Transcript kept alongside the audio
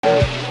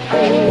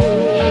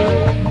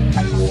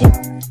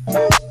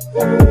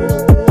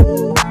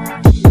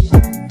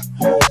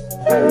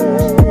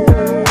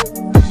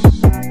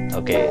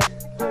Okay,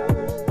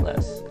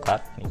 let's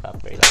clap. Can you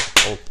clap very loud?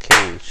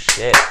 Okay,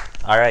 shit.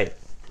 All right.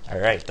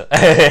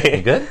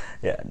 You good?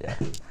 Yeah.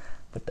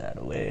 Put that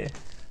away.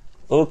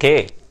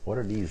 Okay. What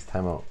are these?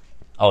 Time out.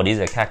 Oh, these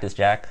are Cactus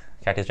Jack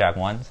 1s.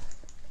 I'm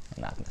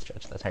not gonna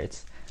stretch. That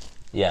hurts.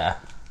 Yeah,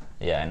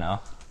 I know.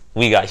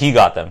 He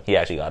got them. He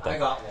actually got them. I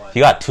got one. He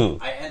got 2.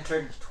 I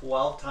entered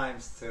 12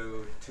 times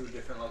to 2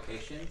 different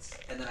locations,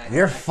 and then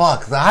You're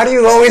fucked. How do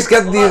you always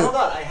get Hold these? on.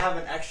 I have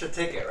an extra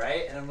ticket,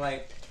 right? And I'm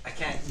like, I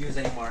can't use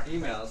any more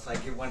emails, so I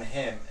give one to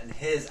him, and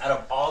his out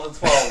of all the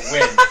 12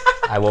 wins.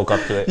 I woke up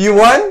to it. You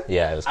won?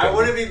 Yeah, it was I crazy.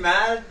 wouldn't be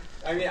mad.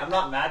 I mean, I'm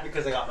not mad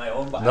because I got my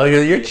own. But No,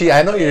 you're cheating.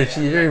 I know you're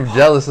cheating. You're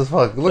jealous as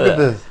fuck. Look at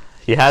this.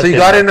 He has So you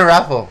his- got it in a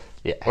raffle.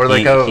 Yeah, Or like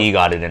he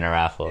got it in a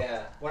raffle.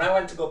 Yeah. When I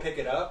went to go pick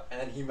it up, and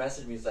then he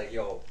messaged me, he's like,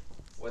 "Yo,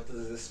 what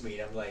does this mean?"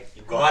 I'm like,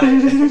 "You got it."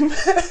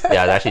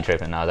 Yeah, I was actually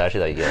tripping. I was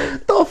actually like, yo.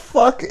 The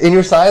fuck? In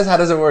your size? How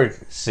does it work?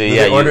 So Does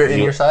yeah, it order it in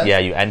your size? Yeah,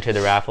 you enter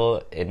the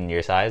raffle in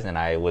your size, and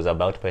I was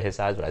about to put his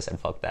size, but I said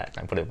fuck that.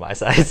 I put it in my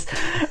size.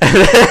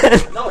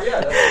 No,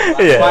 yeah. That's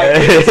Yeah. why I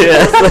did it.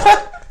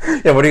 Yeah.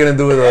 Yeah, what are you gonna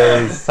do with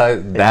a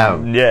size?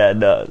 Damn. Yeah,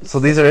 no. So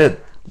these are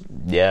it.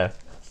 Yeah.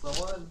 That's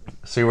the one.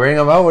 So you're wearing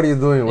them out? What are you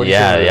doing? What are you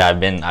Yeah,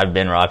 saying? I've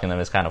been rocking them.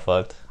 It's kind of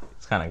fucked.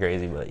 It's kind of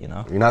crazy, but you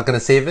know. You're not gonna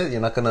save it?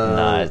 You're not gonna.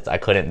 Nah, I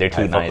couldn't. They're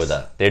too I fuck nice. with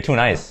that. They're too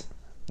nice.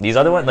 These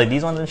other ones, like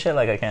these ones and shit,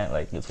 like I can't,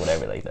 like it's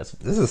whatever. Like that's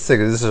This is sick.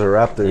 This is a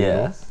Raptor. You yeah,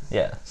 know?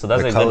 yeah. So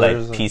those The are good colors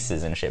like and-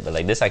 pieces and shit. But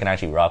like this, I can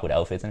actually rock with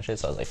outfits and shit.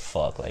 So I was like,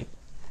 fuck, like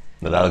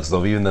But that looks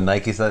dope. Even the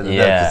Nike side.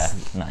 yeah.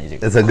 Nah, these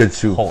are It's a good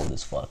shoe. cold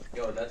as fuck.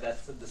 Yo,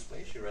 that's the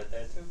display shoe right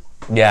there too.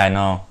 Yeah, I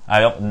know.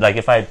 I don't like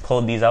if I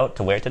pulled these out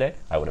to wear today,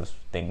 I would have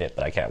thinged it,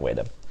 but I can't wear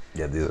them.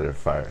 Yeah, these are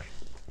fire.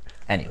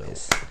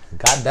 Anyways,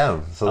 God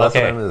damn. So that's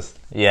Okay. what I missed.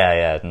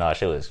 yeah. No,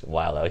 shit was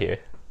wild out here,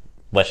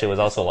 but shit was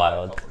also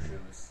wild. Couple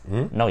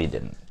shoes. No, you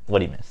didn't. What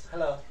do you miss?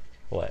 Hello.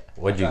 What?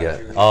 What'd you I got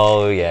get? you.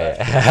 Oh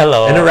yeah.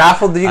 Hello. In a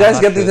raffle? Do you I'm guys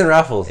not get these sure. in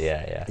raffles?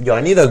 Yeah. Yo,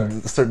 I need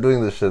to start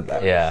doing this shit.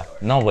 Yeah.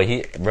 No, but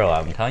bro,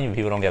 I'm telling you,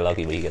 people don't get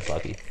lucky, but he gets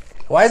lucky.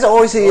 Why is it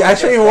always he? I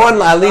sure he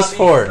won at least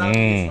 4. It's not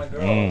me, it's my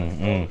girl.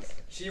 mm.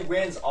 She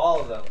wins all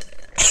of them.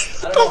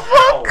 I don't know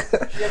how.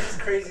 She has this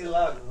crazy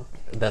luck.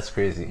 That's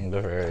crazy.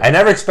 Good for her. I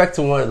never expect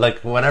to win. Like,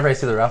 whenever I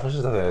see the raffle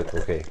shit, I'm like,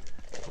 okay.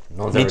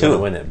 No one's Me ever too.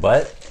 gonna win it.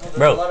 But, No, there's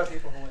Bro. a lot of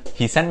people who win.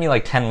 He sent me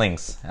like 10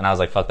 links, and I was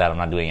like, fuck that, I'm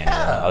not doing it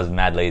anymore. I was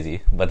mad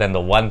lazy. But then the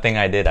one thing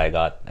I did, I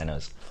got, and it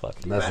was fuck.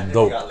 that's Man, if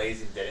dope. you got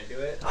lazy and didn't do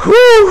it.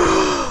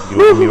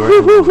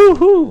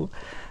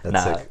 That's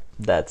Nah, sick.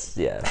 that's,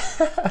 yeah.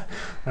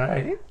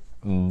 Alright.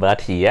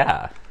 But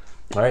yeah,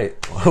 Alright.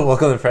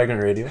 Welcome to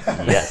Fragrant Radio.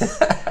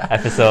 yes.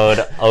 Episode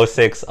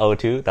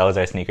 0602, that was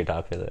our sneaker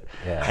talk for the.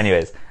 Yeah.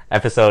 Anyways,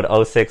 episode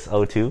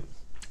 0602,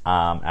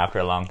 after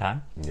a long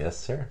time, Yes,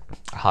 sir.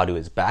 Hadu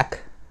is back.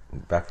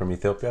 Back from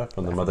Ethiopia,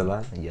 from the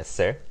motherland. Yes,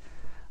 sir.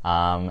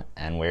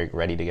 And we're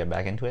ready to get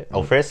back into it.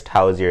 Oh, first,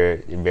 how was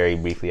very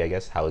briefly, I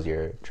guess, how was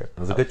your trip? It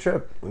was a good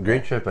trip. A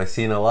great trip. I've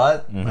seen a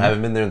lot. I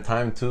haven't been there in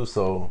time, too,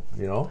 so,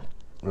 you know,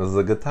 it was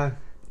a good time.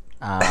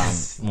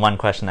 One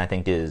question I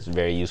think is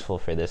very useful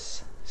for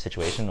this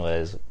situation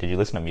was, did you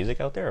listen to music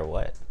out there or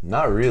what?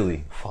 Not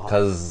really.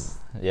 Because,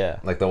 Yeah.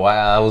 like,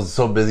 I was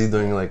so busy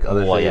doing, like,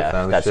 other Well, shit, yeah,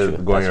 family that's shit, true,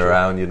 going that's true.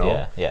 around, you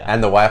know? Yeah.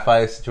 And the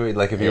Wi-Fi situation,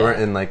 like, if you Yeah.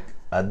 weren't in, like,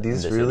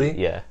 Addis, This- really?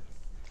 Yeah.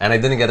 And I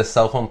didn't get a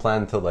cell phone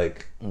plan until,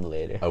 like,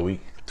 Later. a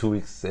week, 2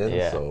 weeks in,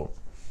 Yeah. so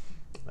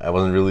I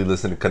wasn't really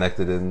listening,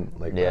 connected in,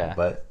 like, Yeah. that.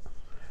 But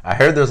I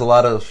heard there's a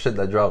lot of shit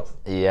that dropped.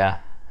 Yeah.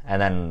 And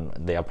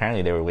then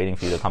apparently they were waiting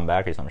for you to come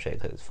back or some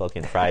shit because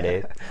fucking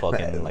Friday,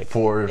 fucking like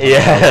 4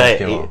 yeah, like,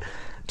 came out.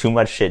 too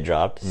much shit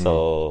dropped.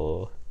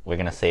 So we're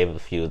gonna save a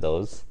few of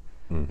those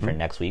for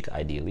next week,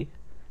 ideally.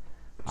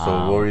 So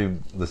what were you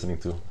listening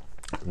to?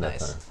 that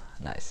Nice, time?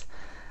 nice.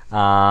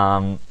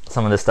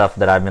 Some of the stuff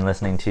that I've been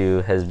listening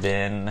to has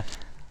been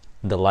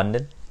the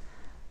London.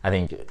 I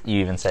think you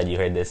even said you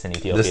heard this in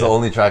Ethiopia. This is the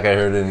only track I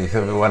heard in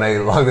Ethiopia when I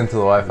logged into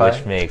the Wi-Fi.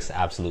 which makes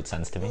absolute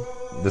sense to me.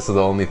 This is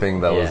the only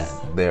thing that was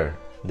Yeah. there.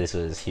 This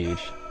was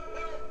huge.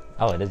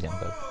 Oh, it is Young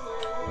Thug.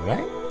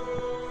 Right?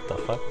 The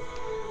fuck?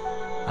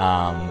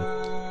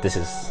 This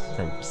is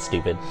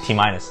stupid. T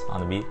minus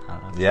on the beat. I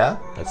don't know. Yeah?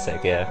 That's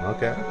sick. Yeah.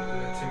 Okay.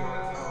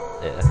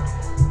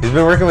 Yeah. He's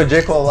been working with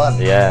J. Cole a lot.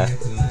 Yeah.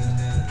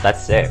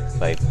 That's sick.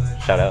 Like,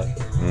 shout out.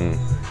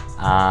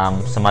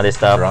 Some other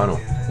stuff. Toronto.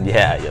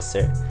 Yeah. Yes,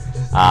 sir.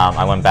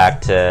 I went back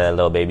to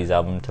Lil Baby's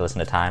album to listen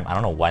to Time. I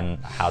don't know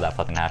how that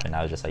fucking happened.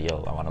 I was just like,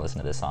 yo, I want to listen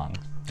to this song.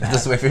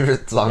 This is my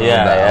favorite song on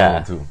Yeah, that yeah.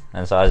 album too.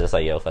 And so I was just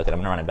like, yo, fuck it, I'm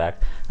gonna run it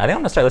back. I think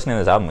I'm gonna start listening to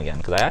this album again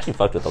because I actually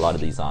fucked with a lot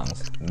of these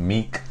songs.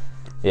 Meek.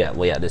 Yeah,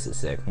 well, yeah, this is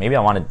sick. Maybe I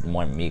wanted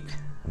more Meek,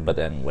 but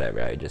then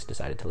whatever, I just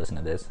decided to listen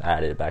to this. I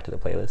added it back to the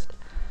playlist.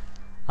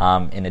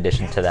 In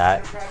addition to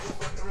that,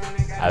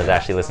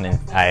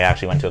 I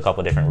actually went to a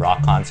couple different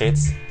rock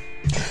concerts.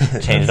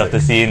 Changed up the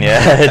scene,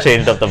 yeah.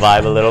 Changed up the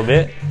vibe a little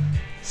bit.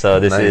 So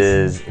this Nice.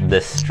 is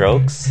The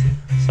Strokes.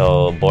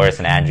 So Boris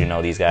and Andrew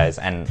know these guys,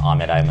 and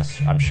Ahmed,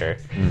 I'm sure.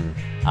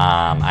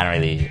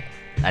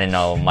 I didn't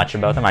know much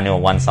about them. I knew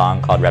one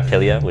song called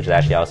Reptilia, which is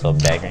actually also a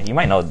banger. You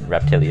might know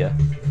Reptilia.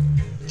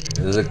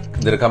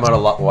 Did it come out a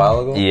while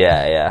ago?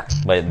 Yeah.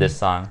 But this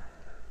song.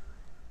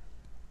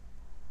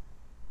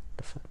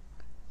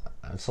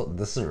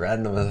 This is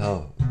random as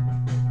hell. Do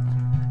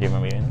you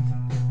remember hearing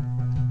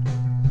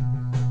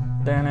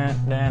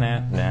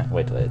this?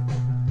 Wait till it.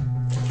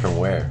 From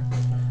where?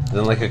 Is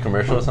it like a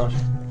commercial or something?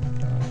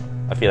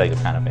 I feel like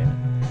it's kind of famous.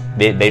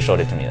 They showed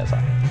it to me, that's all.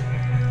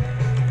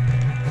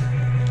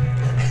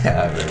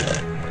 Yeah, I've heard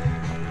that.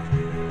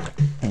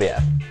 But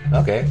yeah.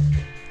 Okay.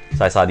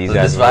 So I saw these So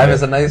guys. this vibe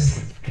is a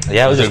nice.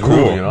 Yeah, it was it's just a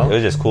groove, cool. you know? It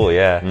was just cool,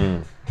 yeah.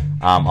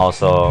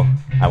 Also,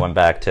 I went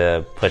back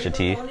to Pusha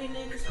T.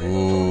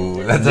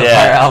 Ooh, that's a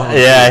fire album.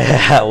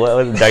 Yeah. What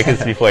was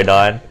Darkest Before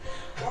Dawn?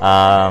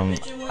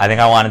 I think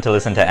I wanted to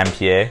listen to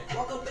MPA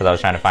because I was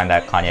trying to find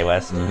that Kanye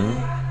West.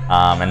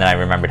 And then I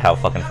remembered how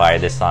fucking fire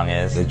this song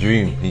is. The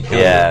Dream. He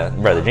killed Yeah,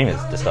 it. bro, The Dream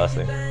is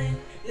disgusting.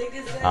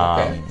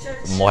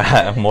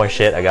 More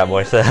shit. I got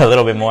more, so a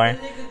little bit more.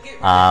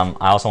 I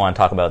also want to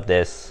talk about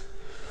this.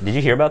 Did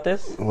you hear about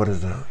this? What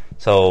is that?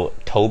 So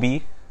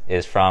Toby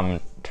is from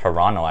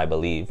Toronto, I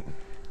believe.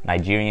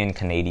 Nigerian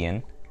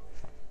Canadian.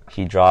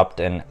 He dropped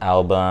an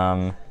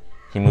album.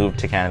 He moved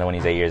to Canada when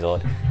he's 8 years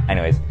old.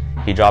 Anyways,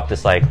 he dropped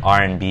this like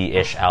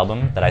R&B-ish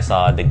album that I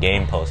saw The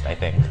Game post, I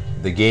think.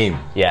 The Game.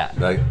 Yeah.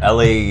 Like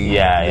LA.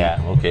 Yeah.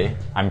 Okay.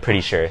 I'm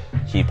pretty sure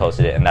he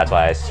posted it, and that's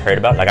why I heard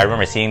about it. Like, I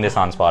remember seeing this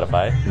on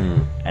Spotify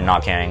and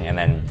not caring, and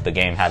then The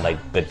Game had like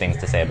good things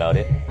to say about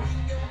it.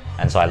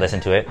 And so I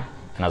listened to it,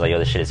 and I was like, yo,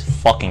 this shit is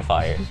fucking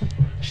fire.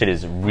 Shit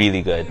is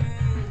really good.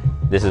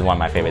 This is one of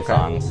my favorite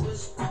songs.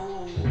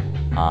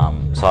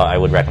 So I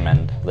would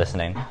recommend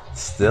listening.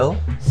 Still?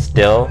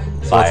 Still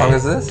So by what song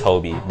is this?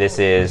 Toby. This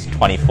is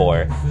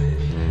 24.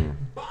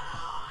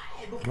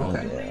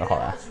 Okay. Hold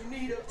on.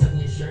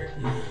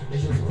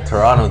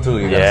 Toronto too.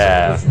 You got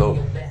Yeah. That's dope.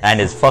 And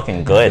it's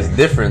fucking good. It's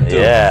different too.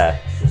 Yeah.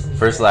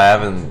 First, I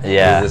haven't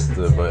Yeah. listened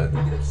to it, but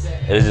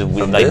It was just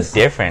From like this?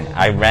 different.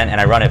 I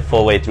run it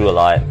full way through a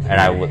lot,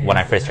 and when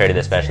I first heard it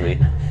especially.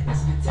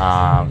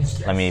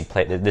 Let me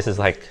play. This is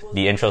like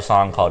the intro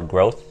song called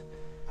Growth.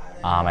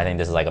 I think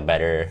this is like a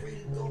better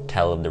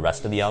tell of the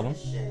rest of the album,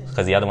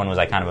 because the other one was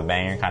like kind of a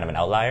banger, kind of an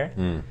outlier.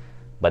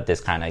 But this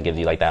kind of gives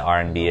you like that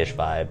R&B-ish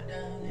vibe.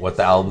 what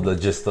the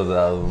gist of the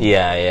album?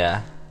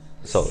 Yeah.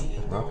 So,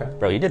 Okay.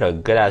 bro, you did a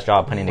good ass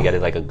job putting together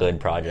like a good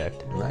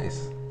project.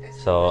 Nice.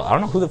 So I don't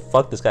know who the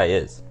fuck this guy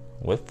is.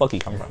 Where the fuck he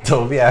come from?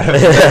 Toby, I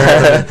haven't heard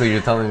of it until you're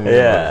telling me.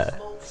 Yeah.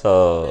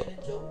 So,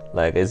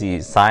 like, is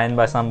he signed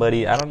by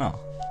somebody? I don't know.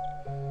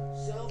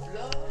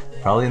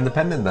 Probably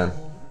independent then.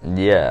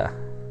 Yeah.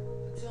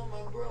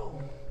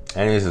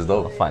 Anyways, it's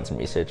dope. Find some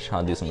research.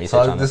 I'll do some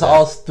research So on this this.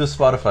 all through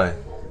Spotify.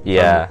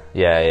 Yeah.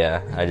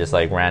 I just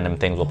like random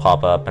things will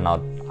pop up, and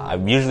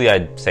usually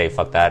I'd say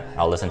fuck that.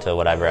 I'll listen to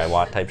whatever I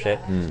want type shit.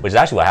 Which is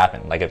actually what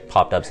happened. Like, it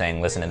popped up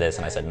saying listen to this,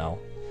 and I said no.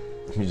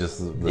 You just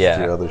listen Yeah.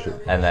 to your other shit.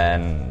 And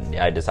then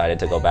I decided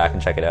to go back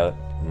and check it out,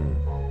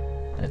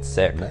 and it's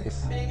sick.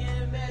 Nice.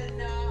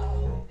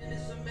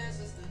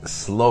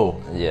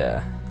 Slow.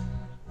 Yeah.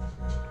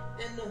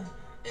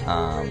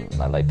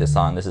 I like this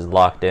song. This is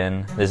Locked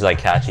In. This is like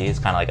catchy. It's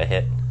kind of like a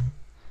hit.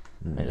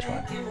 I just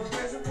went.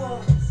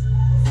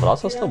 But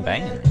also still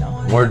banging, you know?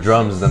 More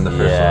drums than the first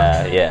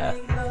one. Yeah.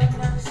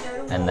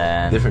 And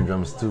then Different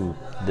drums too.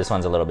 this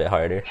one's a little bit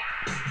harder.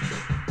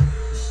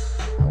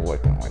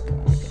 Working.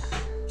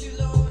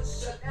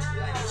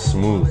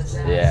 Smooth.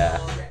 Yeah.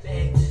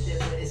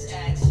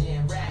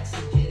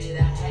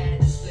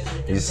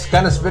 He's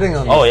kind of spitting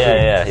on. Oh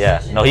this too.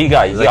 yeah. No, he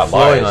got like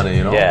flowing bars. on it,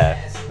 you know? Yeah.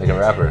 Like a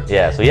rapper.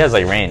 Yeah. So he has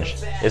like range.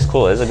 It's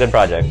cool. It's a good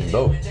project.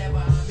 Dope.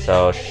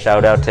 So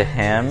shout out to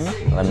him.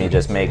 Let me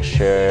just make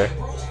sure.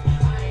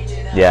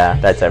 Yeah,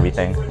 that's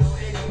everything.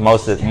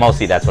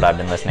 Mostly that's what I've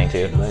been listening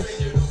to.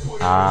 Nice.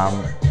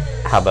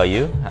 How about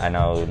you? I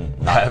know.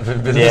 I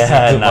haven't been Yeah,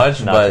 listening too not-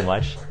 much, not but too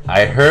much.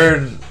 I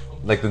heard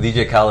like the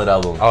DJ Khaled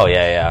album. Oh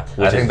yeah.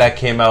 I think that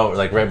came out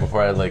like right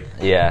before I like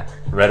Yeah.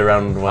 right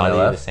around when I Probably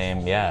the left.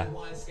 same. Yeah.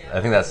 I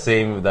think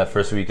that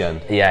first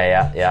weekend.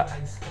 Yeah.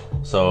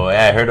 So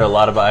yeah, I heard a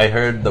lot about. I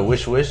heard the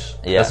Wish Wish.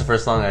 Yeah. That's the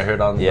first song I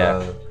heard on Yeah.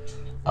 the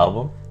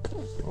album.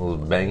 It was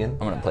banging.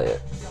 I'm gonna play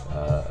it.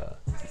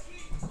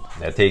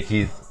 I take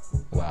Heath.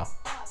 Wow.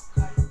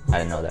 I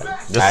didn't know that.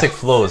 Just sick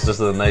flow. It's just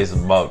a nice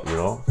bump, you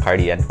know.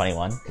 Party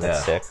N21.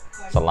 That's Yeah. sick.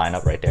 It's a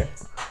lineup right there.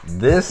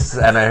 This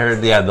and I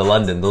heard the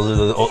London. Those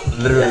are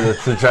literally the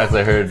two tracks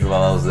I heard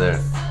while I was there.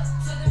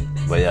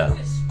 But yeah,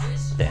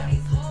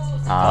 Damn.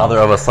 Father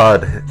of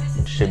Assad.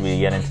 Should we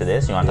get into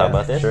this? You want to talk Yeah,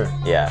 about this? sure.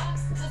 Yeah.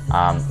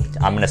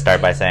 I'm gonna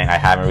start by saying I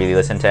haven't really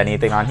listened to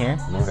anything on here.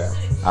 Okay.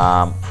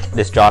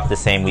 This dropped the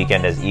same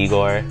weekend as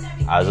Igor.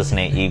 I was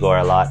listening to Igor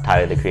a lot,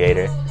 Tyler the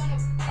Creator.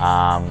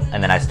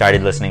 And then I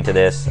started listening to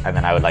this, and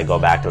then I would like go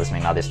back to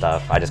listening to other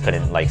stuff. I just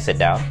couldn't like sit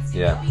down.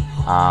 Yeah.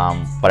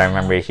 But I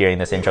remember hearing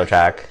this intro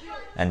track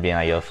and being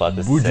like, "Yo, fuck,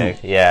 this is Buju. sick."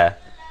 Yeah.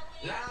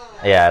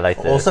 Yeah, I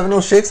like the.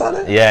 070 Shakes on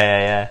it?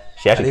 Yeah.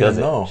 She actually didn't kills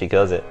it. even know. She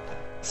kills it.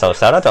 So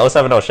shout out to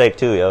 070 Shake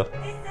too, yo.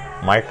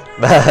 Mark.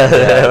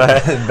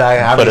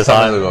 Back put us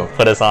on. ago.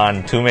 Put us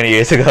on too many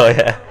years ago.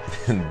 Yeah.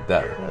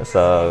 That,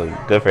 So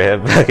good for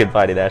him. I can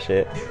party that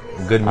shit.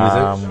 good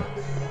music.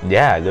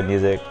 Yeah, good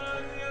music.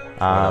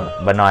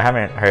 But no, I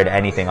haven't heard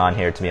anything on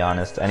here, to be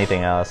honest.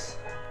 Anything else?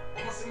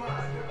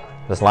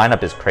 This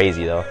lineup is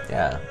crazy though.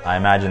 Yeah. I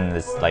imagine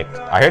this, like,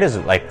 I heard is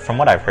like, from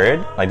what I've heard,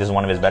 like this is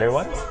one of his better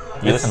ones.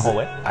 You listen the whole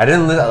way? I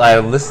didn't. I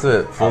listened to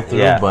it full through,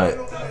 yeah. but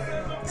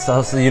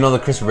so you know the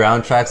Chris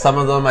Brown tracks. Some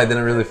of them I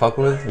didn't really fuck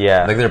with.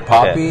 Yeah. Like they're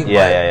poppy. Okay.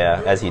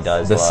 Yeah. As he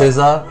does. The a lot.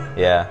 SZA.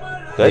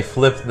 Yeah. They Good.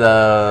 flipped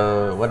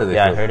the. What did they?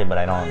 Yeah, I flip? heard it, but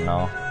I don't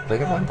know.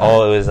 Like it one time?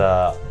 Oh, it was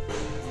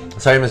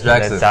Sorry, Miss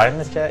Jackson. Sorry,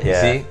 Miss Jet.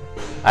 Yeah. See,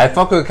 I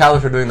fuck with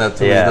Khaled for doing that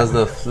too. Yeah. He does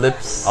the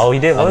flips. Oh, he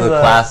did. What Of was the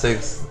the-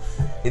 classics.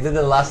 He did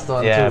the last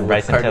one Yeah, too. with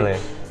Bryson Cardi- Tiller.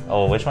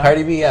 Oh, which one?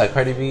 Cardi B, yeah,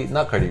 Cardi B,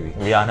 not Cardi B.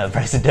 Rihanna,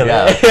 Bryson Tiller.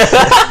 Yeah.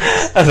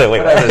 I was like,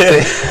 wait, What did I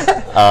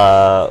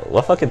say?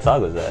 what fucking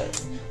song was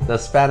that? The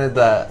Spanish,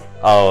 the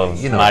Oh,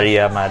 You know.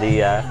 Maria.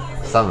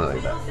 something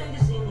like that.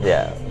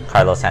 Yeah,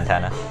 Carlos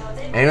Santana.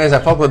 Anyways, I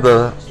fuck with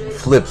the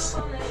flips.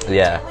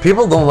 Yeah.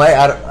 People don't like.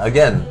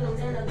 Again,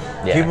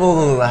 Yeah.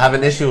 people have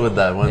an issue with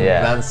that when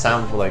Yeah. bands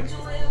sound like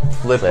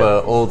flip Flip.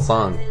 a old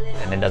song.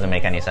 And it doesn't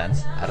make any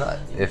sense. I don't.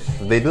 If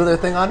they do their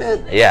thing on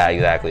it, Yeah,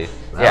 exactly.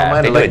 I Yeah, don't if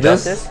mind they it do like it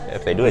this. justice.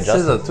 If they do it it's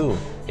justice. SZA too.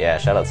 Yeah,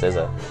 shout out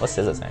SZA. What's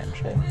SZA saying?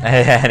 Shit.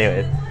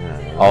 Anyway.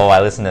 Oh, I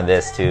listened to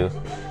this too.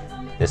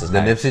 This is The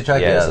kinda, Nipsey track?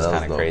 Yeah, Yeah, this that is was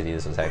kind of dope. crazy.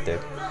 This was hectic.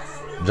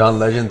 John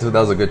Legend too. That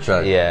was a good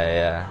track.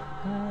 Yeah.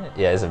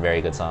 Yeah, it's a very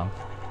good song.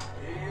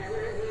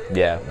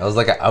 Yeah. That was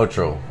like an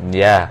outro.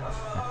 Yeah.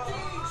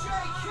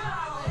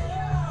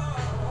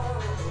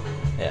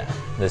 Yeah.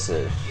 This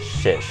is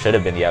shit. Should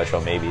have been the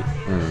outro, maybe.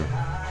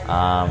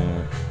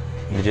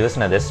 Did you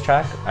listen to this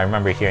track? I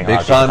remember hearing a Big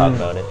lot of people talk Sean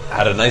about it.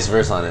 had a nice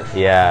verse on it.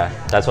 Yeah,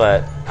 that's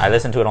what I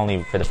listened to it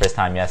only for the first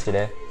time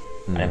yesterday.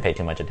 I didn't pay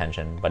too much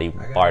attention, but he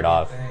barred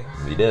off,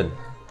 He did.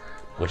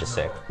 which is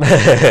sick.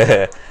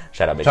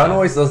 Shout out Big Sean Sean.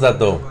 always does that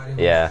though.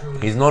 Yeah,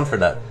 He's known for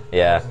that.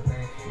 yeah.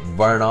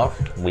 Barring off.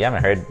 We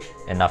haven't heard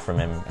enough from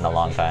him in a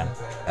long time.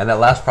 And that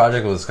last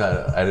project was kind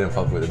of, I didn't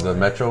fuck with it. The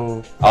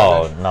Metro.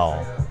 Oh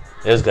no,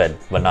 it was good,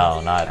 but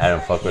no, not. I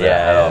didn't fuck with Yeah,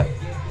 it at all.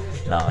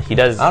 No, he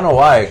does. I don't know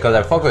why, because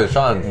I fuck with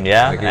Sean.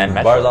 Yeah, like, he and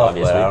Metro, bars off,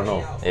 obviously. but I don't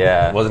know.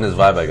 Yeah. It wasn't his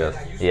vibe, I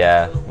guess.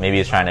 Yeah, maybe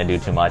he's trying to do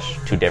too much,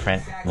 too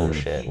different. Oh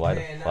shit, why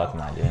the fuck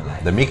am I doing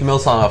that? The Meek Mill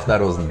song off that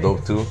was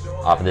dope too.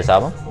 Off of this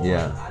album?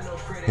 Yeah.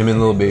 Him and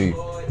Lil Baby.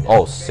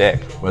 Oh, sick.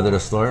 Weather the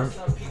Storm.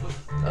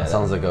 That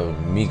sounds like a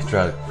Meek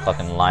track.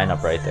 Fucking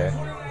lineup right there.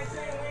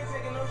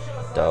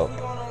 Dope.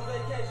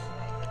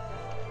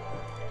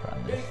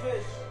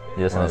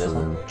 You listen to this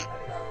one?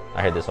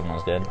 I heard this one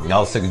was good.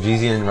 Y'all sick of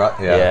Jeezy and Rock?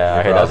 Yeah,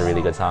 I heard that was a Ross.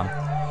 really good song.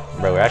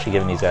 Bro, we're actually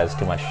giving these guys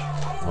too much.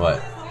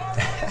 What?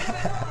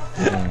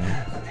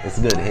 It's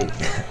good, hey.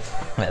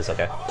 It's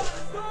okay.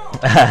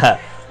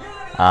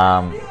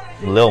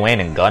 Lil Wayne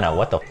and Gunna,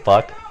 what the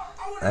fuck?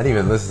 I didn't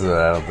even listen to it,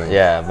 I don't think.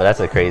 Yeah, but that's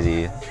a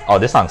crazy. Oh,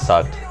 this song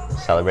sucked.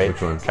 Celebrate.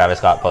 Which one? Travis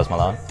Scott, Post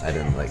Malone. I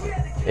didn't like it.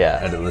 I Yeah,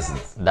 didn't listen.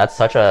 that's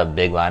such a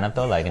big lineup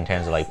though. Like in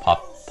terms of like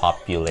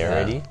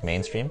popularity,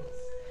 mainstream.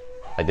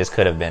 Like this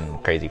could have been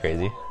crazy.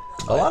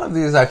 A lot of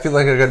these, I feel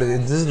like are gonna.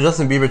 This is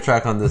Justin Bieber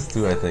track on this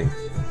too, I think.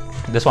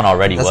 This one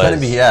already That's was. gonna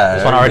be- yeah,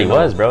 This I one already already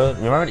know. was, bro.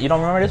 You remember? You don't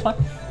remember this one?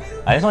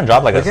 This one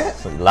dropped like Okay.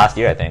 last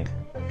year, I think.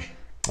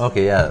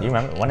 Okay, yeah. You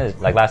remember? When is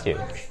like last year?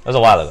 It was a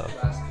while ago.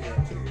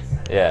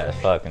 Yeah,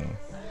 fucking.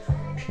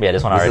 Yeah,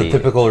 this one It's already. a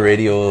typical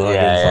radio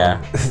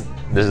Yeah, song.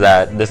 This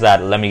is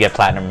that. Let me get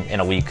platinum in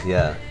a week.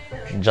 Yeah.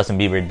 Justin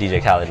Bieber,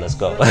 DJ Khaled, let's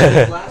go.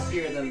 Last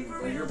year, then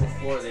the year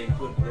before, they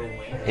included Lil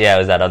Wayne. Yeah, it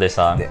was that other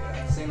song.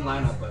 Same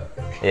lineup, but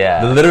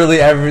Yeah. Literally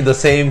the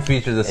same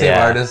feature, the same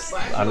Yeah. artist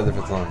on a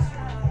different song.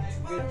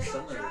 good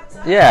summer.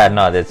 Yeah,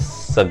 no,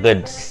 it's a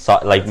good song.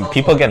 Like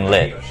people getting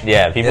lit.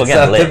 Yeah, people It's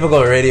getting a lit.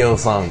 typical radio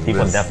song.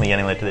 People This- definitely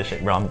getting lit to this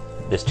shit, bro.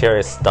 This chair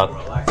is stuck.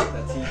 Relax with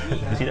that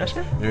TV. You see that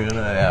shit? You're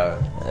gonna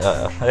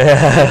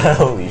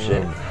Holy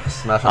shit.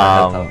 smash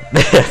on my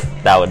head.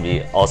 That would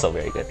be also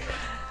very good.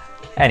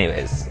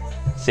 Anyways,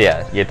 so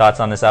yeah, your thoughts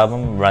on this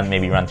album?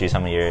 Maybe run through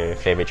some of your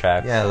favorite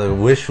tracks. Yeah, the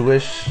Wish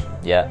Wish,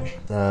 Yeah.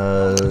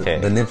 Okay.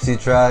 the Nipsey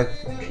track.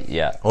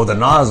 Yeah. Oh, the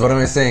Nas. What am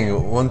I saying?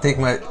 One Take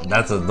My.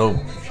 That's a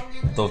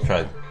dope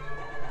track.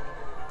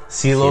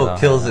 CeeLo CeeLo,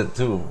 kills it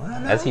too.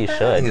 As he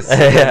should. He's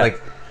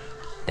like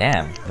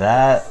Damn.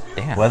 that.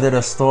 Damn. Weather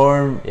the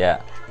Storm.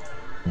 Yeah.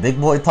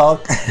 Big Boy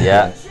Talk.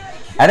 Yeah.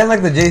 I didn't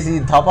like the Jay-Z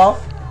Top Off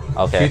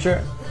Okay.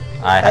 feature.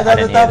 I thought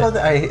didn't the top hear of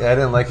the, I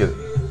didn't like it.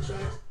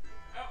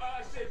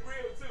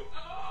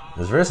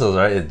 His verse was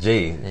right. It's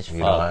Jay. It's You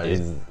fuck, know, dude.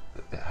 he's-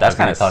 That's how can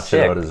kinda you talk shit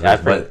sick. about his Yeah,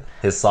 verse, but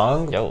his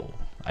song. Yo,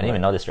 I didn't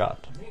even know this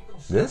dropped.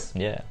 This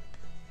Yeah.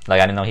 Like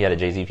I didn't know he had a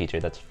Jay-Z feature.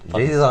 That's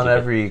fucking Jay-Z's on stupid.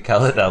 every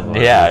Khaled album.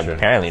 I'm Yeah, pretty sure.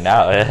 apparently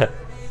now.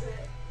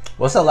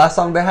 What's the last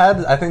song they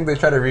had? I think they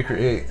tried to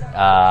recreate. Jay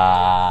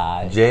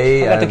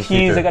I got the and keys.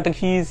 Future. I got the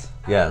keys.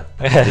 Yeah,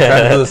 they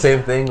tried to do the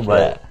same thing,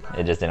 but Yeah,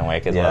 it just didn't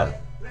work as yeah. well.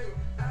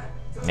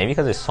 Maybe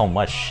because there's so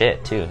much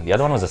shit too. The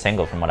other one was a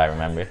single from what I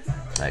remember.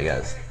 I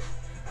guess.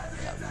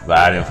 But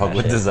I didn't fuck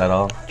with shit. this at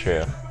all.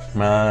 True.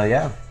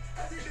 Yeah.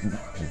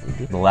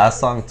 The last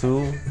song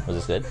too Was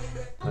this good?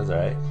 was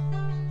alright.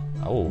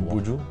 Oh,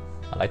 Buju.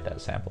 I like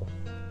that sample.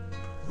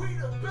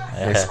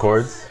 Nice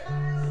chords.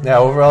 Yeah,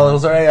 overall it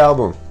was alright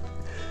album.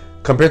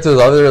 Compared to his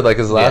other, like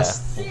his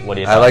last, What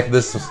do you I think? like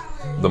this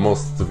the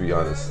most, to be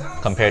honest.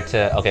 Compared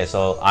to, okay,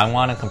 so I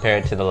want to compare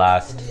it to the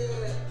last,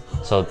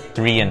 so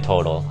 3 in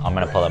total. I'm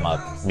gonna pull them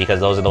up because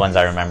those are the ones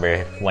I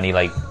remember when he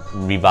like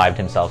revived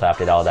himself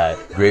after all that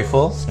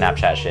Grateful.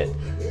 Snapchat shit.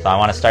 So I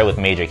want to start with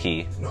Major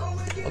Key.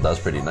 Oh, that was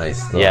pretty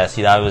nice. Though. Yeah,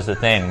 see, that was the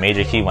thing.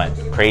 Major Key went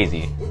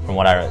crazy from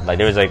what I like.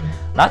 There was like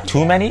not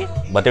too many,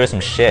 but there was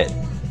some shit.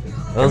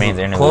 that was remains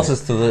the in the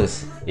closest to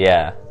this.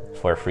 Yeah,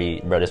 for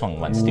free, bro. This one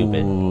went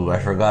stupid. Ooh, I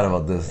forgot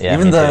about this. Yeah,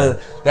 Even me the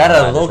too. they had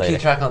I'll a add this low key later.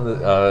 track on the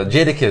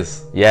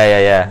Jadakiss.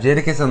 Yeah.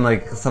 Jadakiss and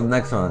like some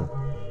next one.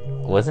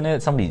 Wasn't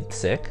it somebody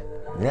sick?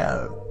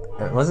 Yeah,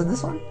 was it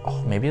this one?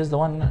 Oh, maybe it was the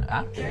one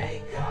after.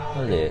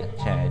 What was it?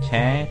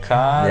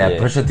 Call Yeah,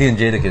 it. Pusha T and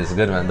Jadakiss,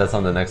 good man. That's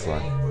on the next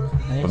one.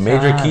 But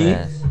Major Key,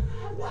 it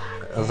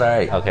was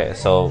alright. Okay,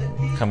 so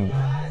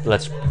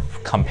let's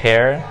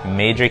compare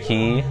Major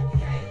Key,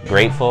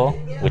 Grateful,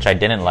 which I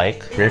didn't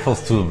like.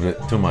 Grateful's too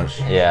much.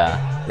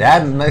 Yeah, They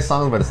had nice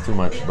songs, but it's too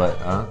much. But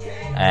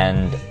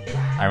and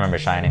I remember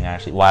Shining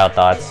actually. Wild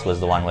Thoughts was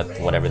the one with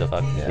whatever the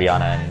fuck,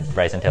 Rihanna and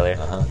Bryson Tiller,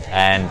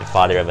 and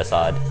Father of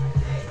Assad.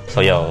 So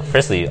yo,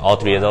 firstly, all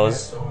 3 of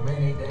those,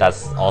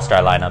 that's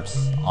all-star lineups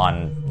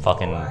on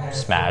fucking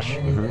Smash.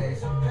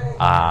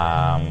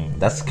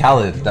 that's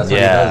Khaled. That's what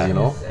he does, you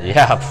know.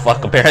 Yeah,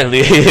 fuck.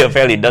 Apparently,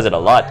 he does it a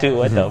lot too.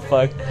 What the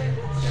fuck?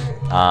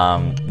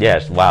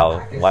 Yes. Wow.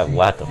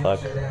 What the fuck?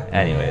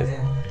 Anyways.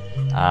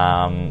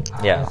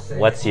 Yeah.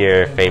 What's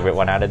your favorite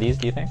one out of these?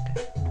 Do you think?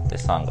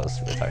 This song goes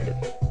retarded.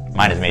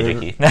 Mine is Major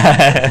Key.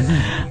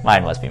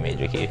 Mine must be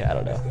Major Key. I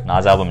don't know.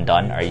 Nas album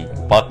Done. Are you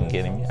fucking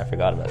kidding me? I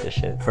forgot about this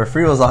shit. For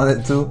Free was on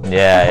it too.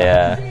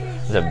 Yeah.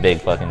 It's a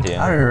big fucking tune.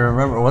 I don't even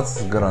remember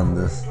what's good on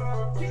this.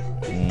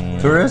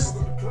 Tourist,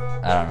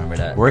 I don't remember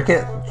that. Work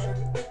It.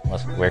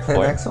 What's Work Play for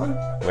the it? next one.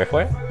 Work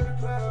for it?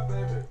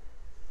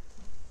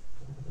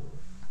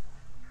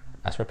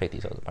 I swear Pick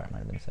These Hoes Apart might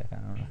have been sick. I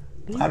don't know.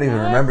 I don't even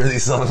remember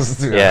these songs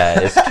too. Yeah,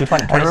 it's I remember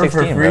for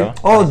 2016, Free. bro.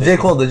 Oh, J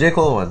Cole, the J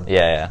Cole one.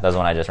 Yeah, that's the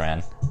one I just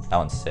ran. That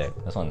one's sick.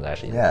 This one's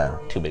actually Yeah.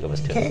 too big of a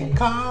tune. Can't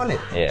call it.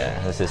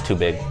 Yeah, this is too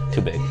big.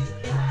 Too big.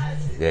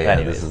 Yeah,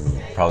 Anyways. this is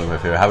probably my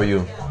favorite. How about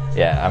you?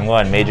 Yeah, I'm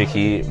going Major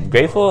Key.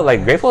 Grateful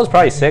is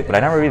probably sick, but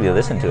I never really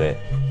listened to it.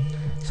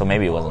 So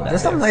maybe it wasn't that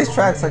There's some sick. nice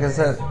tracks, like I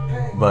said,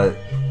 but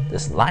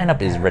This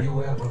lineup is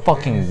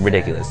fucking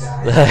ridiculous.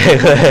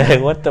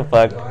 Like, what the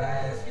fuck?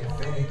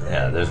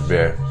 yeah, there's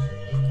Bear.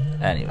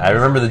 Anyway, I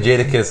remember the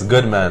Jadakiss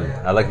Good Man.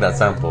 I like that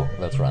sample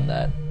let's run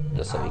that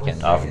just so we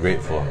can. off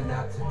Grateful.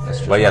 Let's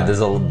just But yeah, run. there's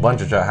a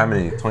bunch of tracks. How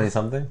many? 20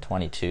 something?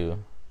 22.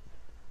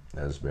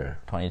 There's Bear.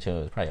 22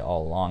 is probably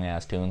all long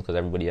ass tunes because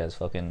everybody has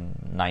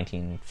fucking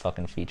 19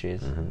 fucking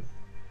features. An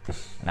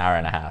hour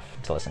and a half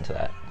to listen to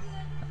that.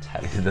 That's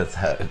heavy. That's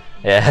how.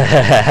 Yeah,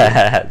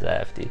 that's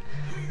hefty.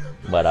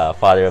 But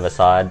Father of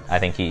Assad, I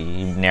think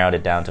he narrowed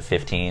it down to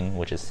 15,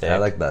 which is sick. I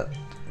like that.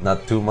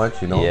 Not too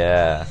much, you know.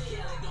 Yeah,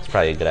 it's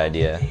probably a good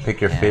idea.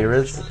 Pick your Yeah.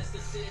 favorites.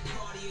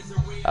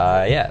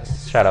 Yeah,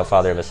 shout out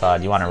Father of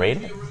Assad. You want to rate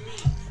it?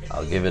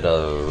 I'll give it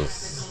a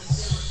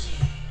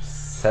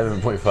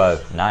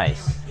 7.5.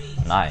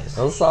 Nice.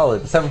 That was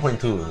solid.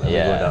 7.2. Let me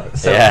Yeah. go down.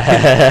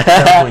 Yeah.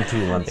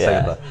 7.2 on Yeah.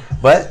 second thought.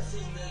 But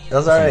it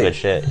was Some alright. good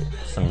shit.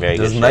 Some very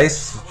There's good shit.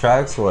 nice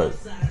tracks. What?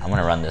 I'm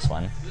gonna run this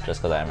one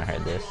just because I haven't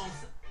heard this.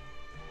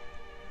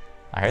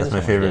 I heard That's this my one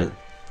was favorite. good.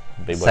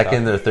 Big Boy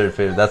Second Top. or third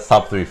favorite. That's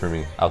top 3 for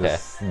me. Okay.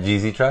 This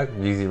Jeezy track,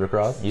 Jeezy Rick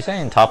Ross. You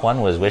saying top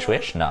one was Wish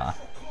Wish? Nah.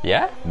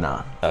 Yeah?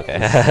 Nah. Okay.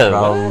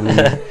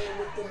 Probably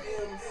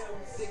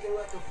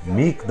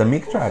Meek, the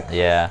Meek track.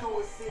 Yeah.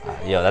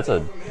 Yo, that's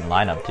a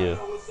lineup too.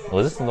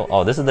 Was this?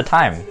 Oh, this is the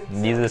Time.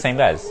 These are the same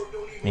guys.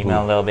 Meek Mill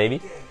and Lil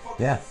Baby.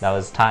 Yeah. That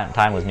was Time.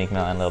 Time was Meek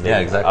Mill and Lil Baby. Yeah,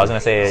 exactly. I was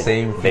gonna say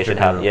Same they should feature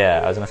have. lineup.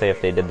 Yeah, I was gonna say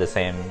if they did the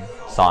same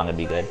song, it'd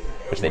be good,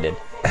 which they did,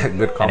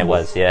 Good combo. and it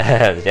was.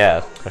 Yeah,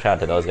 yeah. Shout out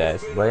to those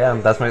guys. But yeah,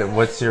 that's my.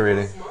 What's your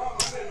rating?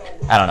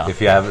 I don't know.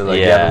 If you haven't, like,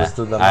 you yeah, haven't listened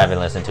to them? I haven't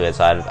listened to it,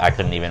 so I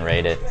couldn't even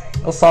rate it.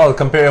 It was solid.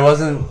 Compare. It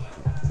wasn't.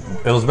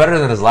 It was better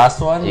than his last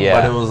one. Yeah.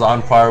 But it was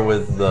on par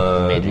with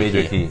the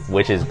Major Key.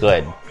 which is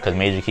good because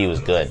Major Key was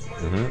good.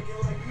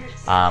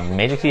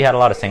 Major Key had a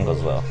lot of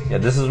singles though. Yeah,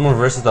 this is more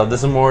versatile.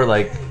 This is more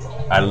like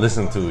I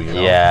listen to. You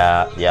know.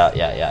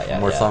 Yeah.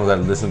 More songs I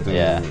listen to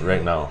Yeah.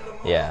 right now.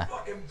 Yeah.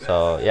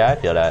 So yeah, I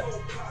feel that.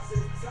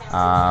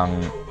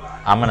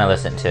 I'm gonna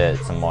listen to it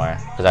some more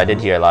because I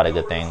did hear a lot of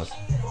good things.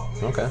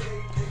 Okay.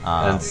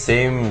 And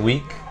same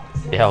week,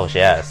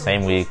 Yeah,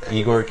 same week.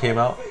 Igor came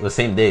out the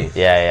same day.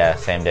 Yeah,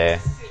 same day.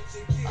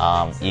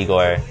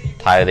 Igor,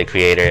 Tyler the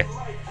Creator.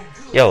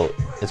 Yo,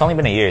 it's only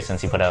been a year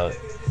since he put out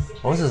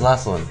What was his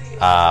last one?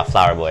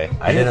 Flower Boy.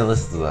 I didn't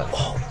listen to that.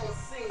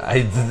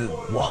 I didn't.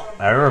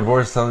 I remember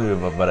Boris telling me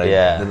about, but I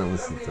Yeah. didn't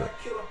listen to it.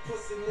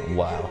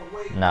 Wow.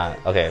 Nah.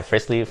 Okay.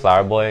 Firstly,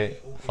 Flower Boy,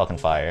 fucking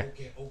fire.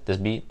 This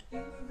beat.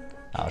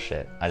 Oh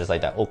shit. I just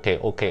like that. Okay,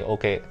 okay,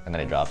 okay, and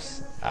then it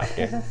drops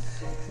after.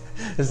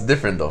 It's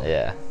different though.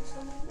 Yeah.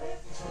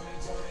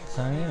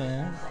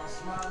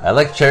 I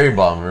like Cherry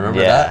Bomb.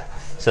 Remember Yeah.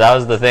 So that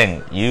was the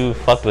thing. You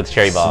fucked with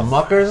Cherry that? Bomb,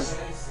 Smuckers.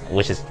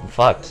 which is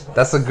fucked.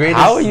 That's the greatest.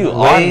 How are you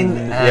Wayne on-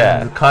 and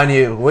yeah.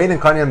 Kanye. Wayne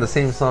and Kanye on the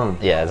same song.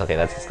 Yeah, it's okay.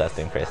 That's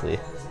disgusting, firstly.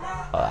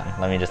 Hold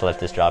on. Let me just let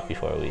this drop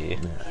before we.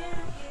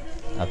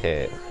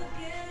 Okay.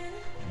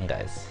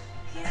 Guys.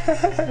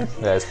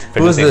 Guys.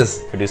 Who is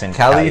this? Producing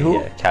Kali who?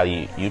 Yeah,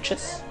 Kali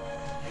Uchis?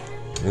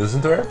 You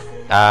listen to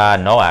her?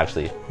 No,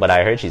 actually. But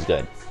I heard she's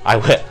good.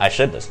 I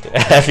should listen to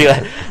it. I feel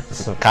like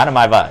this is kind of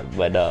my vibe.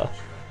 But,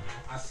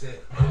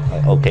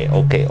 like, okay,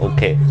 okay,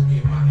 okay.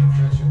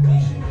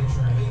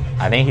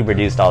 I think he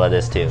produced all of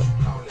this too.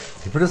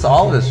 He produced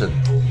all of his shit.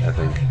 I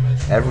think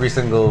every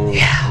single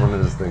one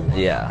of his things.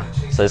 Yeah.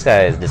 So this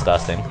guy is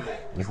disgusting.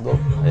 He's dope.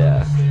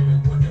 Yeah.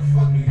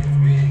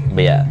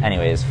 But yeah,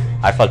 anyways,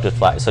 I fucked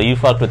with So you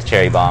fucked with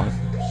Cherry Bomb,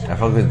 I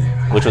fuck with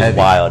which was Heavy.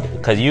 wild.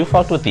 Because you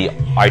fucked with the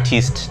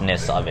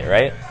artistness of it,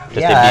 right? Just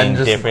Yeah, it and being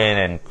just different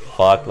and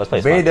fucked. Let's play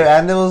Very Smoke.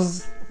 and it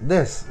was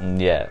this.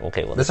 Yeah,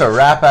 okay, well. This is a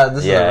rap. This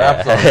is a Yeah.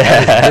 rap song. It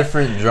has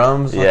different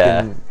drums. Yeah.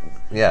 Fucking,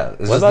 yeah. It's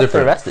What just about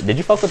different. the rest? Did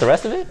you fuck with the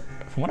rest of it?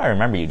 From what I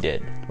remember, you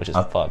did, which is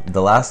fucked.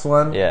 The last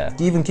one. Yeah.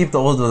 You even keep the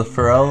old with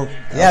Pharrell.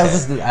 Yeah, it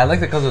was just, I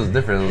liked it because it was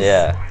different. It was-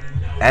 Yeah.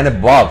 And it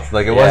bopped.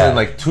 Like it Yeah. wasn't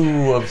like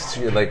too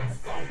obscure. Like.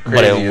 Crazy,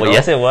 But it, you well, know?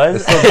 yes, it was.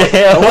 It, still,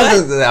 it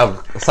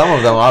wasn't some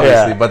of them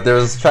obviously, Yeah. but there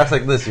was tracks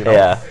like this, you know.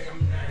 Yeah.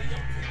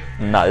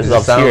 No, this It is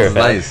just obscure. sounds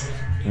fam. nice.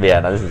 Yeah,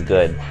 no, this is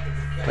good.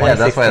 But yeah,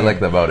 that's what I 2016.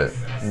 liked about it.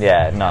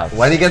 Yeah, no.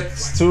 When it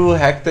gets too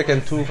hectic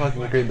and too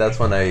fucking crazy, that's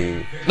when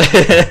I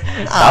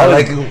That was-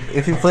 like.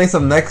 If you play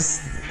some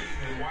next,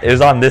 It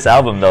was on this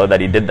album though that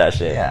he did that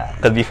shit. Yeah.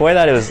 Because before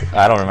that, it was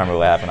I don't remember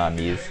what happened on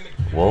these.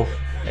 Wolf.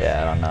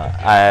 Yeah, I don't know.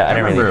 I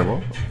didn't really.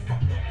 Wolf.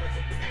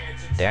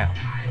 Damn.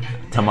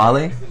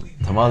 Tamale.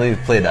 Tamale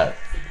played that.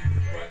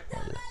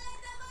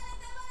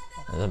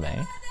 Is it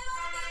bang?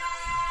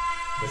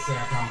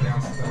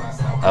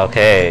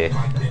 Okay.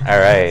 All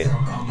right.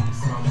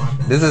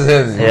 This is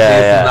him. You see,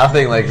 Yeah, it's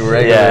nothing like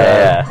regular.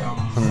 Yeah,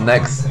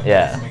 Next.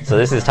 yeah. So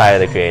this is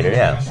Tyler the Creator.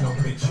 Yeah.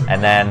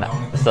 And then,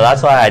 so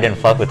that's why I didn't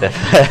fuck with it.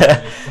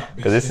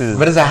 Because this is.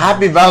 But it's a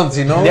happy bounce,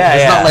 you know. Yeah,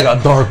 It's yeah. not like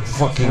a dark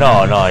fucking.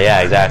 No,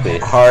 yeah, exactly.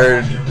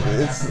 Hard.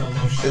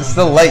 It's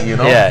still light, you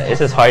know. Yeah, it's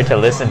just hard to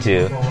listen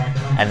to.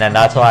 And then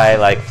that's why,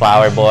 like,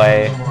 Flower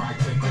Boy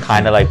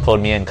kind of, like, pulled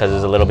me in because it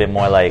was a little bit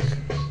more, like,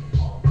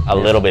 a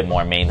little bit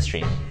more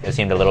mainstream. It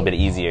seemed a little bit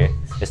easier.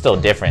 It's still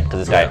different because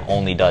this guy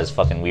only does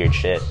fucking weird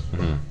shit.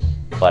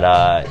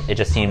 But it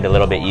just seemed a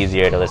little bit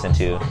easier to listen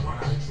to.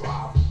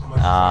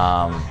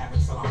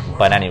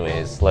 But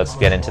anyways, let's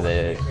get into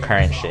the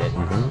current shit.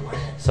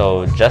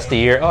 So just a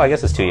year. Oh, I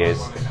guess it's 2 years.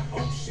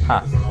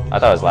 Huh. I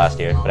thought it was last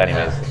year. But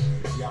anyways,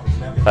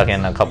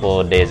 fucking a couple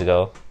of days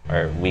ago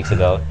or weeks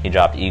ago, he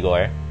dropped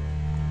Igor.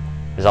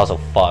 It's also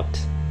fucked.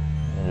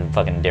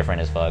 Fucking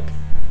different as fuck.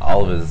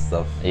 All of his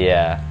stuff.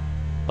 Yeah.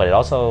 But it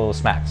also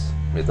smacks.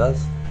 It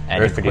does.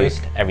 And he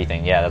produced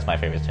everything. Yeah, that's my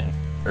favorite tune.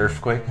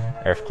 Earthquake.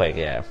 Earthquake,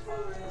 yeah.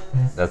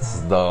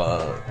 That's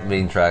the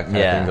main track I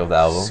Yeah. think of the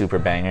album. Super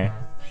banger.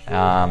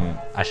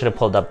 I should have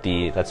pulled up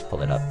let's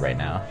pull it up right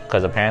now.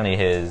 Because apparently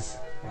his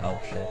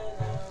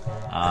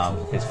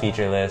his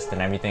feature list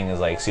and everything is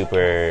like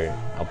super.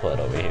 I'll pull it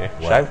over here.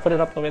 Should What? I put it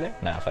up over there?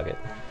 Nah, fuck it.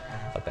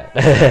 Fuck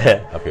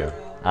that. Up here.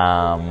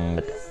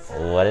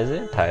 What is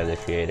it? Tyler the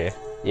Creator.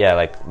 Yeah,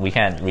 like we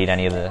can't read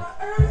any of the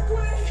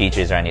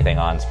features or anything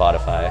on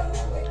Spotify.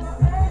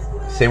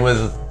 Same with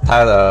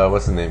Tyler.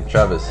 What's his name?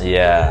 Travis.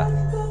 Yeah,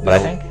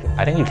 but No.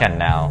 I think you can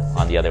now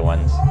on the other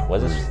ones.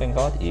 What's this thing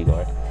called?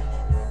 Igor.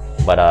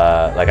 But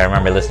like I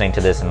remember listening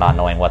to this and not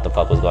knowing what the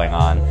fuck was going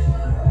on.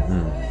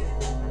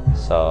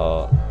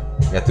 So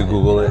You have to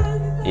Google it.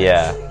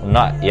 yeah,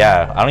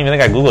 I don't even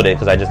think I googled it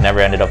because I just never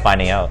ended up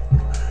finding out.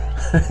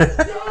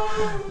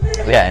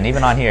 Yeah, and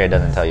even on here it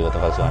doesn't tell you what the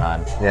fuck's going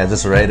on. Yeah,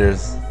 just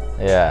writers.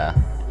 Yeah,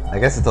 I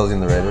guess it tells you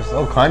in the writers.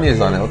 Oh,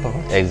 Kanye's on it. What the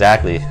fuck?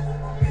 exactly.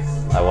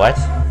 What?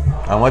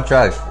 On what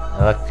track?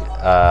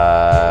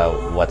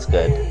 Look, what's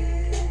good?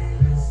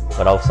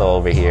 But also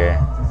over here,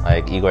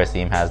 like Igor's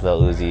theme has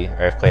Lil Uzi,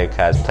 Earthquake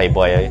has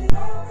Playboy,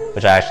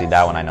 which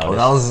that one I Oh,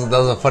 noticed. that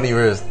was a funny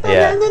verse.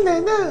 Yeah,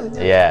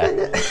 yeah.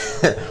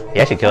 He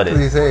actually killed it. What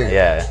did he say?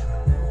 Yeah,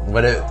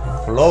 But it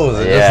flows.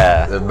 It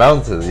Yeah. just, it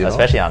bounces. You know.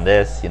 especially on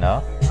this, you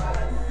know.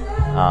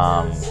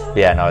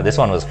 Yeah, no, this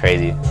one was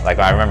crazy. Like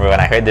I remember when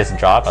I heard this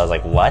drop, I was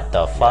like, what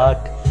the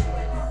fuck?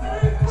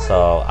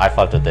 So I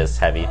fucked with this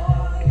heavy.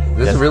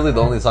 This is really the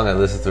only song I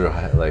listen to.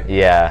 Like,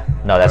 Yeah,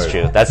 no, that's Right.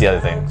 true. That's the other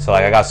thing. So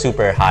like I got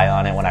super high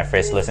on it when I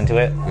first listened to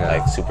it. Yeah.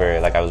 Like super,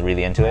 like I was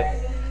really into it.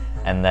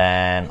 And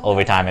then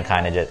over time it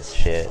kind of just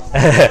shit.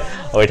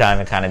 Over time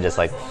it kind of just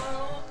like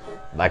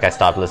I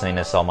stopped listening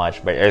to it so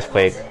much. But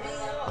Earthquake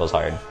goes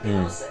hard.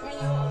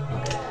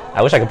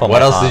 I wish I could put what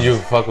more else songs. did you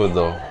fuck with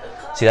though?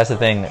 See, that's the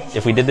thing.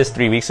 If we did this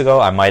 3 weeks ago,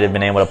 I might have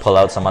been able to pull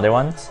out some other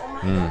ones.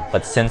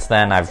 But since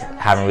then, I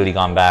haven't really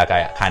gone back.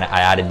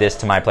 I added this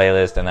to my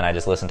playlist, and then I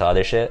just listened to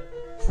other shit.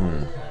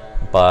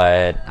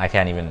 But I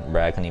couldn't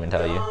even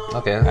tell you.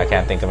 Okay. I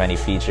can't think of any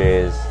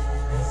features.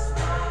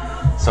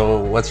 So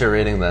what's your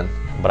rating then?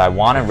 But I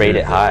want to rate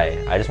it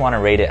high. I just want to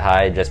rate it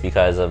high just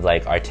because of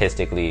like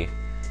artistically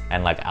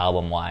and like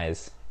album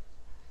wise,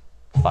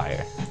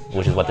 fire,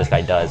 which is what this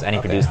guy does, and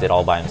he produced it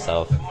all by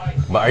himself.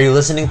 But are you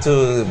listening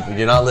to?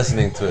 You're not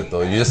listening to it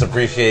though. You just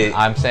appreciate.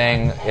 I'm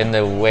saying in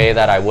the way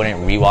that I wouldn't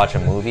rewatch a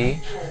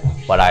movie,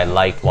 but I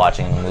liked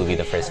watching the movie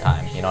the first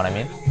time. You know what I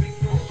mean?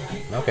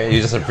 Okay.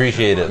 You just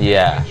appreciate it.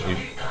 Yeah.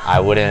 I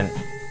wouldn't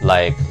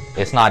like.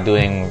 It's not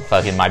doing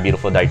fucking My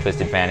Beautiful Dark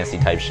Twisted Fantasy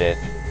type shit,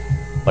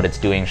 but it's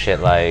doing shit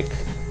like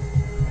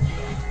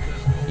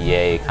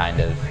Yay,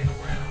 kind of.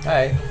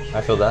 Alright,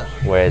 I feel that.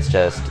 Where it's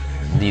just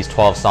these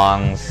 12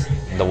 songs,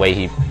 the way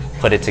he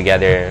put it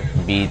together,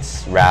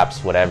 beats,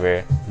 raps,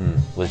 whatever,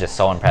 was just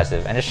so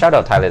impressive. And just shout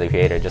out Tyler the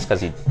Creator, just because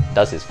he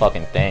does his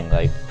fucking thing.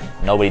 Like,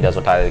 nobody does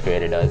what Tyler the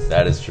Creator does.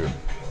 That is true.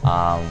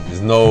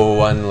 There's no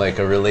one like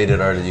a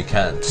related artist you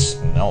can't.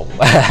 No,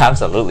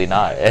 absolutely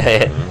not.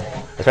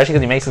 Especially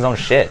because he makes his own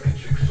shit,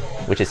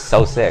 which is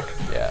so sick.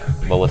 Yeah.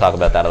 But we'll talk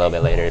about that a little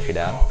bit later if you're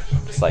down.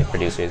 Just like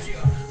producers,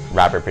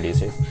 rapper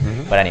producers.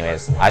 But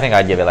anyways, I think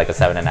I'd give it like a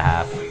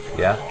 7.5.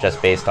 Yeah.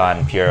 Just based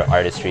on pure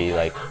artistry,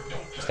 like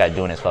this guy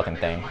doing his fucking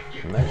thing.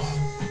 Nice.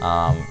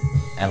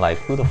 And like,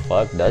 who the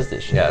fuck does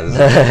this shit? Yeah.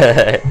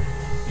 This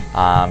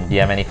do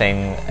you have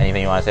anything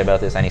you want to say about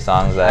this? Any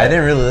songs that I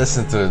didn't really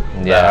listen to it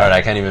that hard.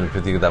 I can't even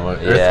critique it that much.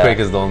 Earthquake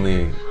is the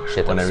only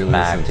shit one that I really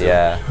smacked? listened to.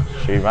 Yeah.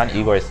 Should we run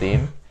Igor's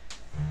theme?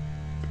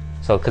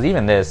 So, because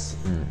even this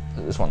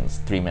one's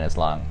 3 minutes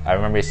long. I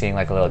remember seeing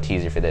like a little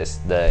teaser for this,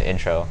 the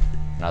intro,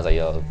 and I was like,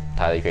 "Yo,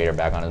 Tyler the Creator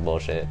back on his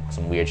bullshit.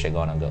 Some weird shit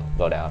going to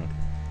go down."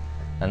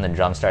 Then the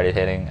drum started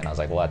hitting, and I was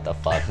like, "What the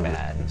fuck,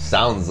 man?"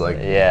 Sounds like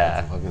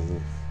Yeah. What the fuck is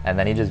this? And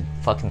then he just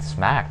fucking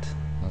smacked.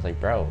 I was like,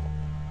 "Bro,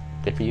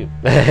 good for you."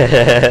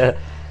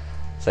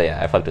 So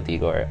yeah, I fucked with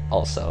Igor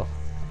also.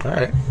 All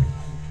right.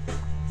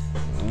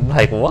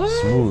 Like what?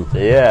 Smooth.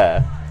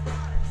 Yeah.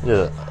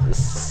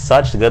 Just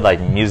such good like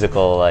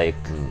musical like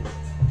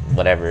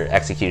whatever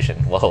execution.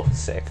 Whoa,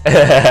 sick.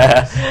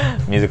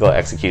 Musical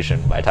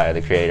execution by Tyler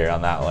the Creator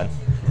on that one.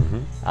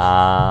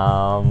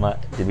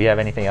 Did we have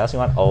anything else you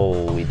want?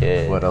 Oh, we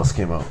did. What else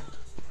came out?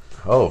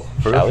 Oh,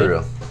 for Shall we?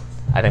 real.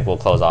 I think we'll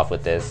close off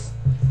with this.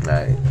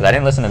 Right. Because I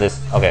didn't listen to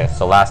this. Okay,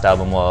 so last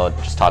album we'll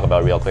just talk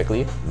about real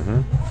quickly.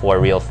 For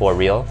Real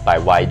by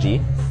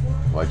YG.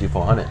 YG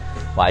 400.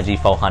 YG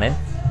 400. It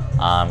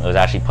was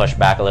actually pushed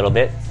back a little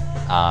bit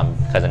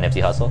because of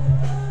Nipsey Hussle.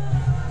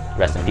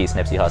 Rest in peace,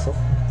 Nipsey Hussle.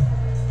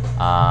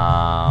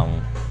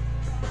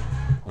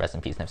 Rest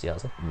in peace, Nipsey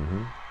Hussle.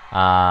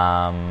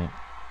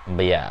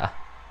 But yeah,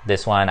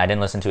 this one I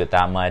didn't listen to it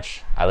that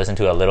much. I listened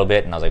to it a little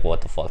bit and I was like,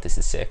 what the fuck, this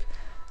is sick.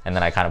 And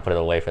then I kind of put it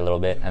away for a little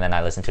bit, and then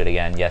I listened to it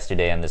again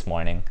yesterday and this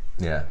morning.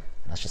 Yeah.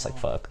 And I was just like,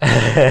 fuck.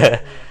 Can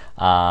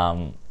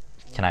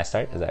I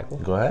start? Is that cool?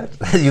 Go ahead.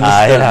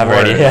 I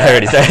already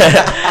started.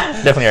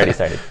 Definitely already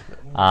started.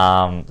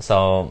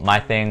 So my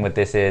thing with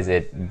this is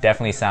it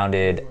definitely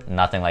sounded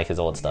nothing like his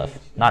old stuff.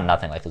 Not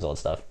nothing like his old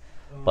stuff,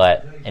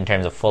 but in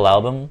terms of full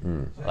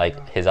album,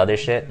 like his other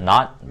shit,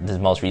 not his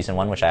most recent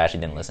one, which I actually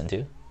didn't listen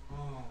to.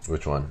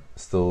 Which one?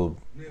 Still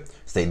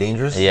Stay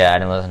Dangerous? Yeah, I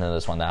didn't listen to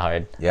this one that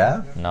hard.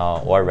 Yeah?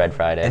 No, or Red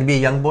Friday. NBA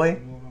Youngboy?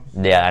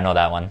 Yeah, I know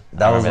that one.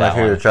 That was my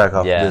favorite track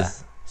off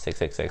this.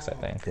 666, I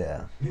think.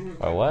 Yeah.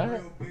 Or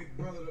what?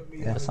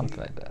 Yeah. Something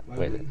like that.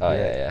 Wait. Oh,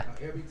 yeah.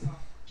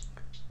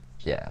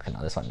 Yeah, okay,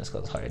 no, this one just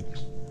goes hard.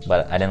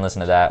 But I didn't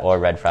listen to that or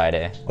Red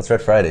Friday. What's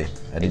Red Friday?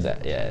 Yeah. I think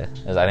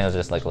it was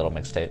just like a little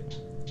mixtape.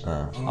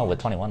 Oh, with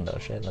 21 though,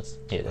 shit. Let's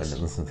hear I this.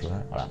 didn't listen to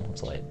that. Hold on,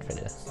 let's wait for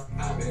this.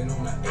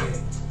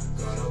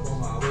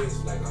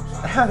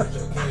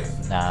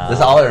 This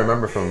is all I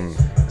remember from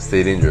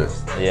Stay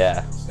Dangerous.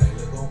 Yeah.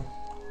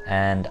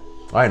 And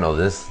I know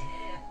this.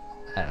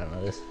 I don't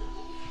know this.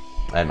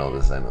 I know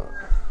this.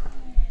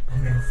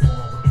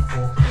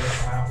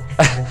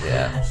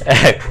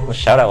 Yeah. Well,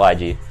 shout out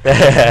YG.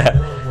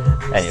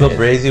 Still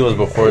Brazy was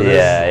before this.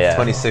 Yeah.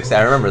 26.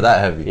 I remember that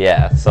heavy.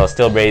 Yeah, so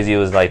Still Brazy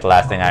was like the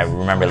last thing I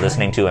remember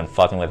listening to and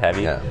fucking with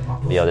heavy. Yeah.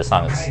 But, yo, this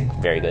song is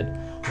very good.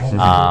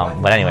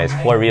 But anyways,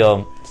 For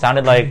Real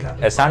sounded like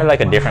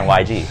a different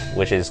YG,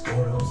 which is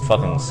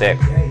fucking sick.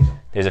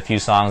 There's a few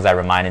songs that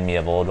reminded me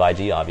of old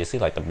YG, obviously,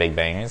 like the big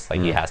bangers. Like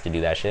he has to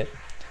do that shit.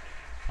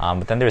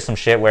 But then there's some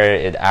shit where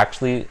it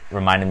actually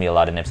reminded me a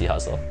lot of Nipsey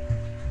Hussle.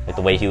 Like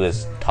the way he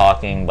was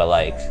talking, but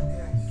like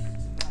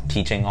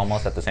teaching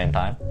almost at the same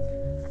time.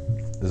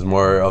 There's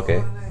more,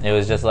 okay. It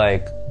was just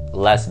like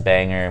less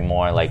banger,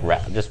 more like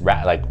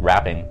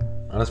rapping.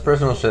 On his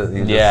personal shit, he's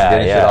just Yeah,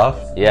 getting shit off?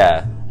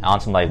 yeah. on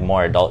some like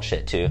more adult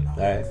shit too.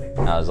 Alright.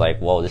 And I was like,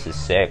 whoa, this is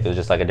sick. It was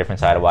just like a different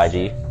side of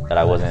YG that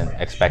I wasn't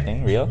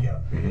expecting real.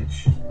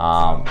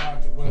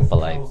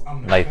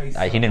 But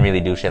he didn't really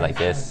do shit like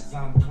this.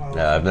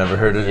 Yeah, I've never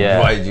heard of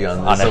Yeah, YG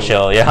on this. a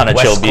chill, yeah, on a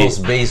West chill beat.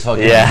 Coast bass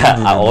fucking. Yeah,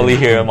 I only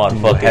hear him on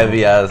fucking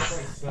heavy ass.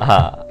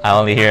 I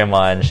only hear him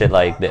on shit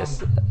like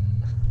this.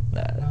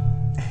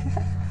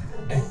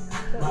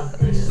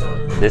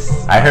 This.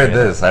 I heard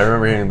this. I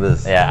remember hearing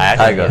this. Yeah, I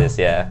actually Tyga. hear this.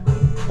 Yeah,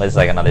 but it's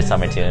like another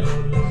summer tune.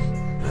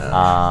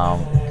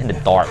 In the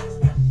dark.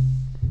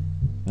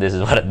 This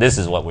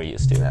is what we're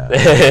used to.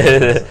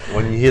 Yeah.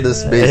 When you hear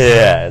this bass,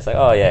 Yeah, it's like,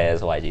 oh yeah,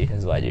 it's YG.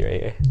 It's YG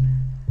right here.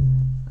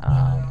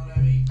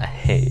 I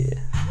hate it.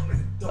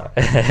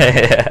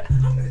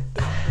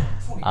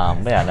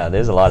 But yeah, no,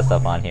 there's a lot of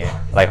stuff on here.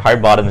 Like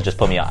Hard Bottoms just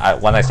put me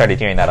on. When I started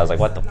hearing that, I was like,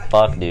 what the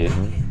fuck, dude?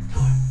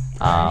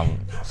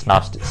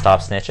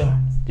 Stop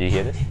Snitching. Do you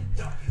hear this?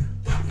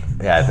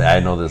 yeah, I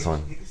know this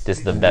one. This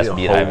is the best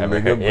beat I've ever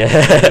heard. Yeah,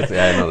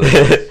 I know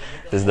this.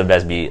 This is the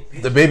best beat.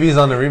 The Baby's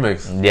on the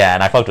remix. Yeah,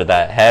 and I fucked with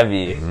that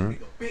heavy.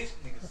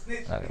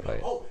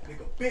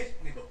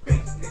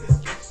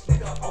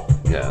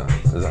 Yeah,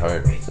 it's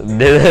hard.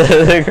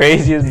 The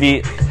craziest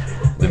beat.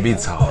 The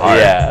beat's hard.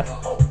 Yeah,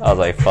 I was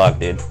like, fuck,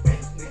 dude.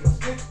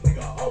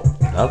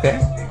 Okay.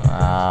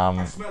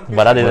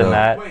 But other than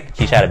that,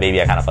 Keisha Had a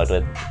Baby I kind of fucked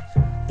with.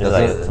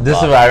 This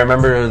is what I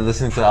remember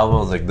listening to the album. I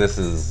was like, this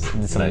is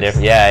some nice.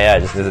 different. Yeah,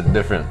 just This is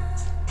different.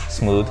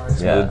 smooth.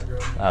 Yeah.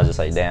 I was just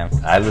like, damn.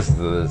 I listened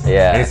to this.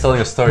 Yeah. And he's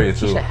telling a story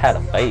too. Keisha had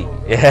a fight.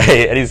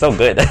 Yeah, and he's so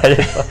good.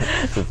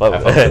 Just fuck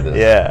with fuck it. with this.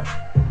 Yeah.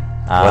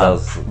 What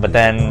else? But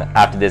then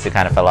after this, it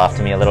kind of fell off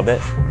to me a little bit.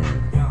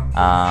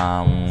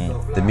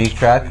 The Meek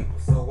track.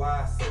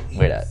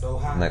 Where that?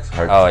 Next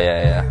hard. Oh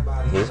yeah.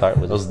 This heart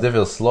It was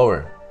different,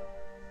 slower.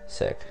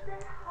 sick.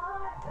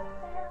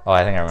 Oh,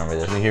 I think I remember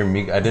this. Can you hear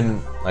Meek? I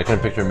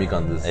couldn't picture Meek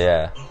on this.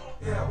 Yeah.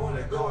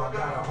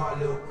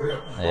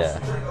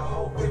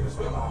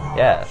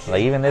 Yeah.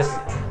 Like even this.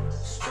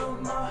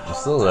 It's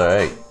still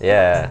alright.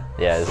 Yeah.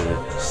 This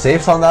is,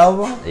 Safe's on the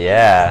album?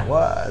 yeah.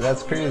 What?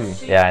 That's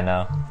crazy. Yeah, I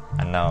know.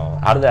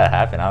 How did that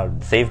happen? How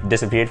Safe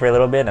disappeared for a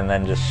little bit and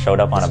then just showed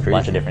up on That's a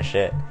bunch crazy. of different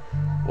shit.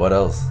 What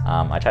else?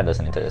 I tried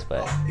listening to this,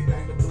 but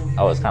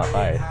it's kind of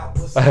fire.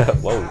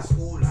 Whoa.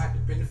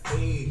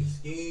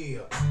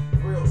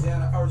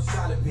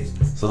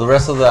 So the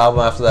rest of the album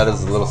after that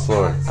is a little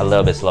slower. A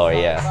little bit slower,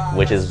 yeah.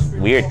 Which is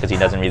weird because he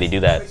doesn't really do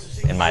that,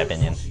 in my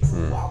opinion.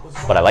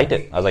 But I liked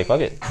it. I was like,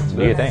 fuck it,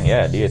 do your thing.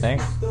 Yeah, do your thing.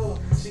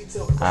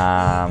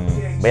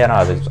 But yeah, no,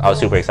 I was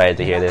super excited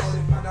to hear this.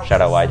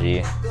 Shout out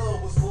YG.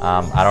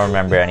 I don't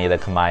remember any of the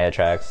Kamaya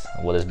tracks.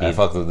 Well, this beat, I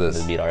fucked with this.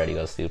 This beat already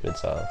goes stupid,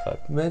 so fuck.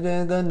 I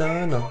don't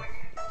know.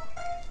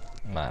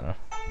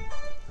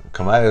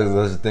 Kamaya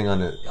does a thing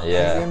on it.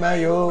 Yeah.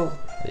 Mayo.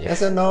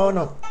 Yes and no.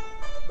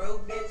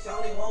 Broke bitch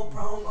only want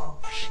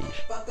promo. Sheesh.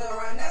 Fuck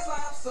around, that's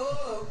why I'm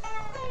solo.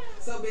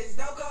 So bitch,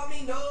 don't call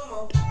me no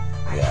more.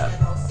 Yeah.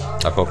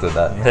 I fucked with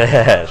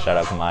that. Shout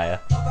out Kamaya.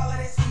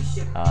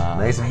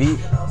 Nice beat.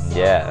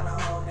 Yeah.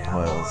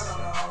 What else?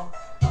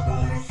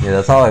 Yeah,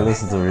 that's all I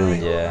listened to really.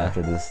 Yeah.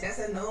 After this.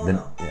 Then,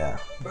 yeah.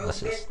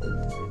 Let's just.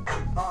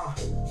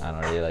 I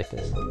don't really like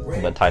this,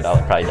 but Ty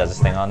Dolla probably does his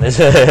thing on this.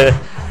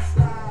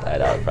 Ty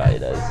Dolla probably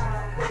does.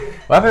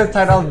 What happened to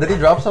Ty Dolla? Did he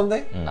drop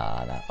something?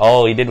 Nah.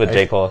 Oh, he did with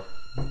J. Cole.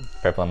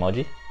 Purple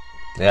Emoji.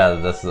 Yeah,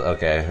 that's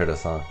okay. I heard a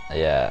song.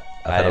 Yeah.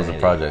 I thought it was a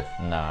didn't project.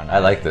 No. I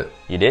liked it.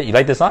 You did? You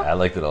like this song? I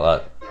liked it a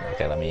lot.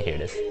 Okay, let me hear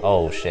this.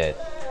 Oh shit.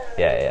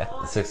 Yeah.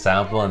 The sick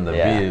sample and the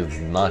Yeah. beat is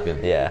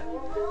knocking. Yeah.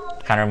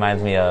 Kind of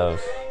reminds me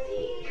of.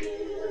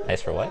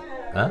 Nice for what?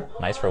 Huh?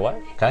 Nice for what?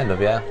 Kind of,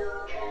 yeah.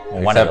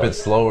 One Except of it's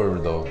those. slower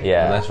though.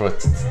 Yeah. Nice for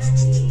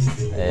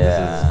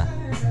Yeah.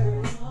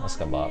 Let's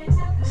go Bob.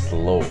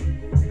 slow.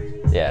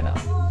 Yeah, no.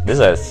 This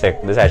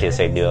is actually a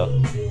sick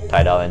duo.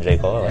 Ty Dolla and J.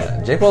 Cole. Like,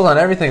 Yeah. J. Cole's on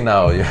everything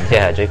now.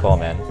 yeah, J. Cole,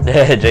 man.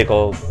 J.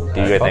 Cole,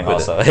 do I your fuck thing with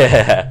also.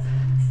 Yeah.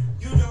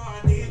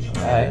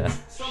 Alright.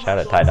 Shout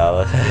out Ty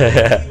Dolla.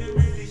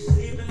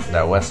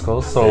 That West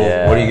Coast. So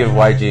Yeah. what do you give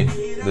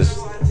YG? This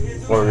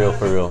for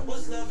real.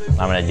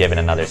 I'm gonna give it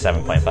another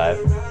 7.5.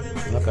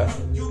 Okay.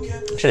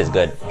 Shit is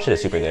good. Shit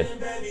is super good.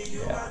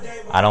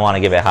 I don't want to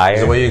give it higher.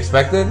 Is it what you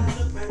expected?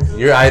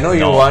 I know you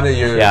No. wanted.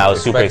 Yeah, I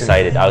was super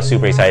expecting- excited. I was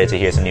super excited to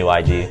hear some new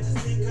YG.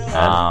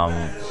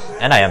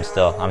 And I am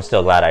still. I'm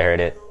still glad I heard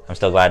it. I'm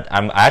still glad.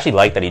 I actually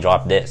like that he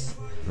dropped this.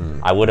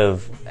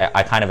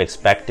 I kind of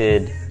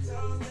expected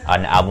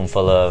an album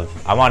full of.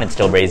 I wanted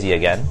Still Brazy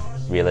again.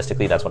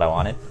 Realistically, that's what I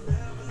wanted.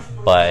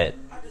 But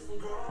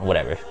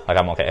whatever. Like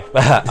I'm okay.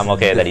 I'm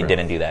okay that he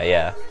didn't do that.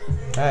 Yeah,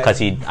 Alright. because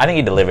I think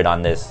he delivered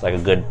on this like a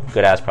good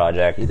ass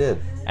project. He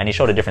did. And he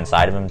showed a different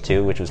side of him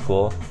too, which was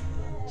cool.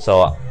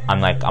 So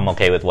I'm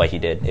okay with what he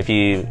did. If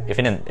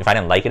I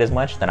didn't like it as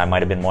much, then I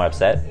might have been more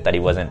upset that he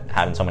wasn't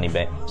having so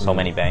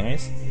many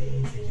bangers.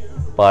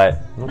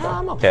 But no,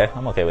 I'm okay.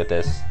 I'm okay with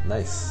this.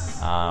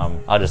 Nice.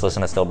 I'll just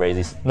listen to Still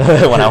Brazy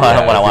when I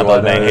want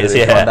those bangers. If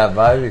you Yeah, want that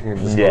vibe, you can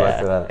just go back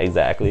to yeah, that.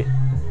 exactly.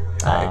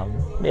 Alright.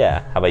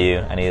 Yeah. How about you?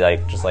 Any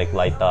just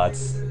light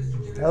thoughts?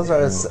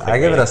 I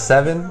give it a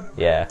 7.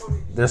 Yeah,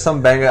 There's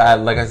some banger.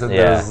 Like I said,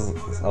 Yeah.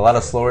 there's a lot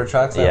of slower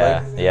tracks. I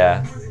yeah, like.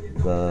 yeah.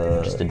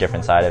 The Just a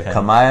different side of him.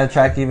 Kamaya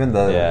track, even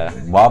the Yeah.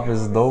 WAP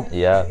is dope.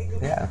 Yeah,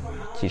 Yeah,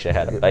 Keisha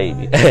had a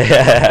baby.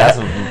 that's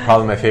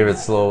probably my favorite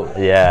slow.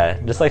 Yeah,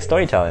 just like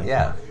storytelling.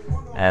 Yeah,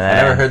 And I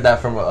then, never heard that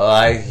from.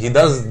 He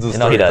does do.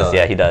 No, he does. storytelling.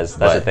 Yeah, he does.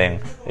 That's the But thing.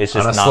 It's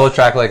just on a not slow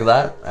track like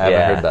that, I haven't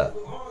Yeah. heard that.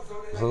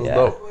 So it's Yeah.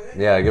 dope.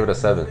 Yeah, I give it a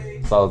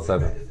 7. Solid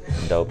 7.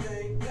 dope.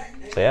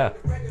 So yeah,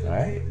 All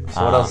right.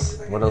 So what else?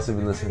 What else have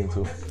you been listening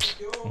to?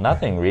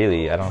 nothing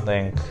really. I don't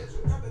think.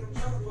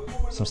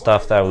 Some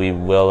stuff that we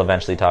will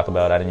eventually talk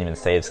about. I didn't even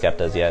save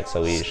Skepta's yet,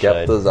 so we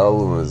should. Skepta's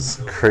album is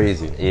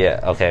crazy. Yeah.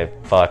 Okay.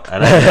 Fuck.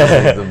 And I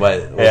know,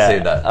 but we'll Yeah.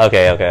 save that.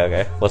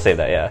 Okay. We'll save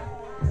that. Yeah.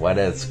 What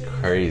is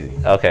crazy?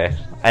 Okay.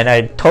 And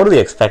I totally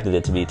expected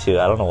it to be too.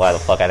 I don't know why the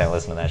fuck I didn't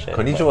listen to that shit.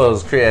 Konnichiwa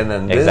was crazy, and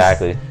then this,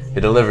 Exactly. he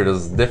delivered. It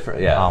was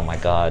different. Yeah. Oh my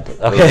god.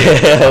 good. Okay.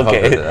 I fucked with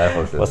Okay. it, I fucked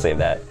with We'll it. save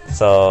that.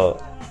 So,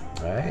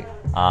 All right.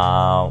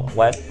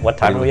 what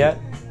time are we at,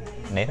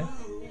 Nathan?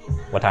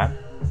 What time?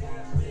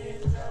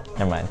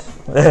 Never mind.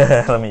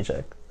 Let me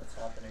check. What's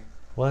happening?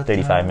 What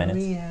 35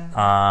 minutes.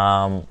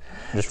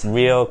 Just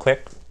real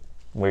quick,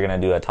 we're gonna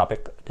do a topic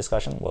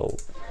discussion. We'll.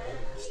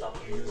 Stop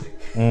the music.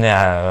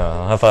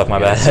 No, fuck my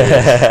Yeah,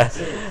 bad.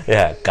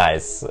 Yeah,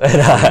 guys.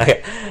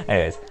 Okay.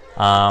 Anyways,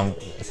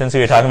 since we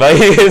were talking about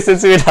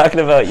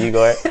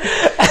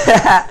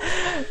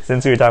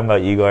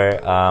Igor,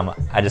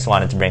 I just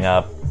wanted to bring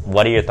up,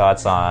 what are your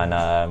thoughts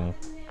on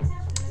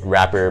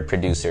rapper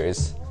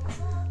producers?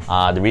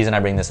 The reason I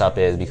bring this up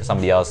is because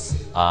somebody else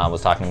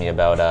was talking to me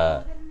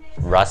about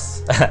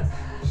Russ.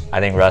 I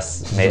think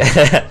Russ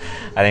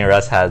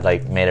had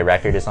like made a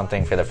record or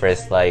something for the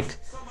first like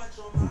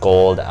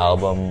gold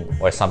album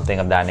or something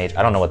of that nature.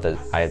 I don't know what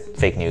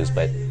fake news,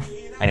 but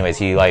anyways,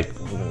 he like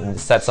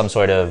set some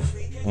sort of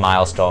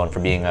milestone for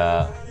being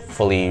a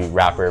fully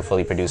rapper,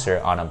 fully producer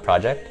on a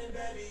project,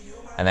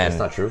 and then That's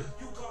not true.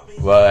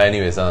 Well,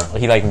 anyways,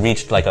 he like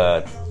reached like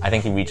I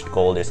think he reached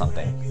gold or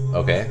something,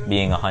 okay.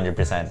 being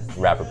 100%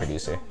 rapper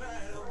producer.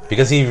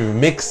 Because he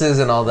mixes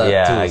and all that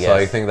Yeah, too, I so I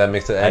guess. think that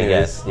makes it. I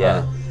Anyways, guess,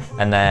 yeah.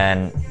 And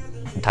then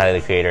Tyler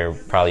the Creator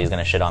probably is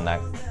gonna shit on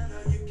that.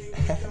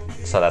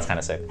 So that's kind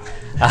of sick.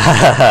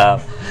 Yeah.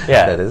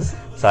 That is.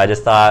 So I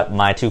just thought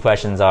my two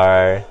questions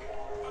are,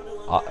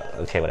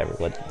 okay, whatever.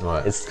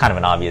 What? It's kind of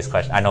an obvious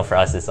question. I know for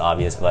us it's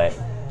obvious, but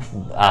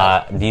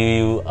do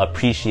you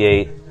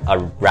appreciate a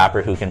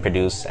rapper who can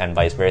produce and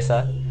vice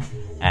versa?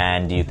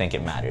 And do you think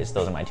it matters?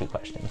 Those are my two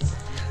questions.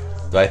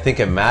 Do I think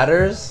it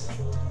matters?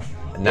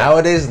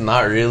 Nowadays,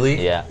 not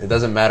really. Yeah. It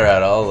doesn't matter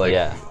at all. Like,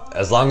 Yeah.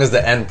 as long as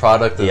the end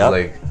product is Yep.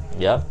 like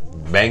Yep.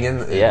 banging,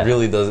 it Yeah.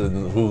 really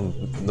doesn't.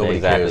 Nobody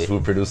Exactly. cares who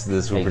produced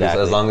this, who produced.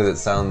 Exactly. As long as it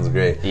sounds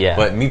great. Yeah.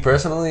 But me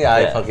personally,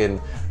 I Yeah.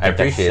 I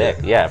appreciate That's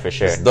sick. it. Yeah, for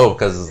sure. It's dope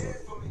because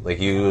like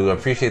you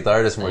appreciate the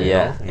artist more. You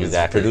Yeah, know? He's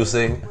exactly.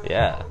 producing,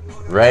 Yeah.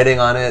 writing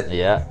on it,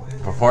 Yeah.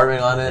 performing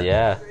on it.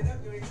 Yeah.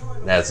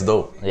 That's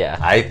dope. Yeah.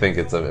 I think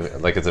it's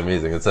it's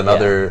amazing. It's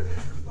another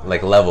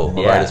like level of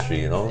Yeah. artistry,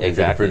 you know? If you can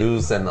Exactly.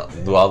 produce and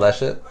do all that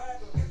shit.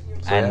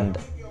 So, And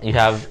you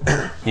have,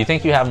 do you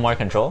think you have more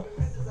control?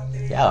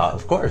 yeah,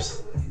 of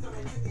course.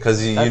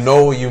 Because you That's-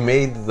 know you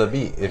made the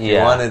beat. If you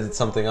Yeah. wanted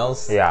something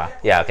else, Yeah.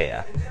 Yeah. Okay.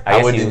 Yeah. I how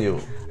guess wouldn't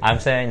you? I'm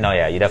saying no.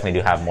 Yeah, you definitely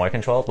do have more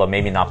control, but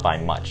maybe not by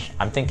much.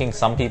 I'm thinking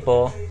some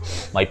people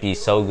might be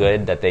so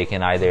good that they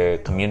can either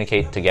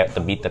communicate to get the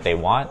beat that they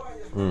want,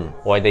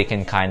 or they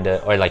can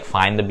or like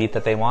find the beat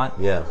that they want.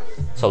 Yeah.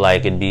 So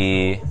like it'd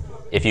be,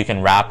 if you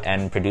can rap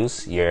and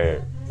produce,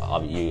 you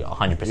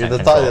 100% You're the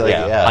control. top, like,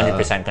 yeah.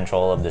 100%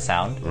 control of the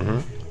sound.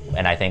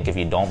 And I think if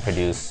you don't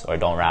produce or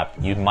don't rap,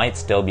 you might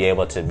still be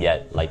able to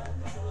get like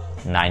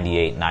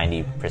 98,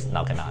 90%.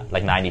 No, not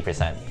like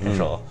 90%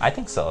 control. I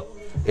think so.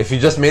 If you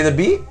just made the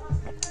beat,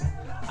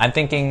 I'm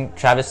thinking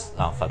Travis.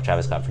 Oh fuck,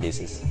 Travis Scott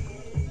produces.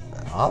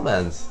 oh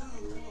man's.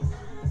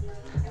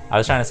 I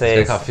was trying to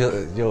say.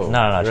 Yo,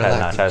 No,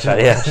 relax. Travis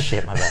Scott. Yeah,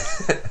 shit, my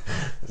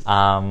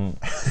bad.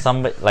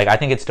 Like I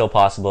think it's still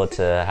possible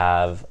to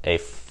have a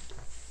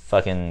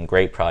fucking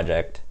great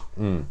project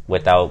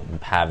without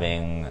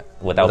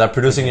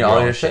producing all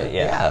own your shit?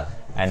 Yeah,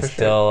 and for sure.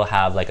 still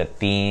have like a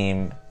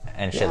theme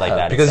and shit like Yeah,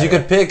 that. because you etc.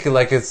 could pick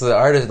like it's the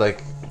artist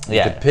like you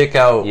Yeah. could pick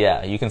out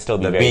Yeah, you can still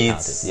be the very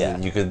beats. talented.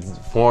 Yeah, You could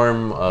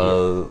form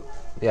a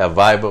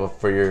vibe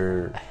for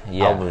your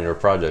Yeah. album, your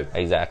project.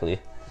 exactly.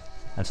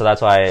 And so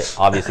that's why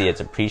obviously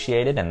it's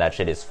appreciated, and that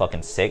shit is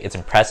fucking sick. It's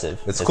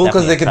impressive. It's cool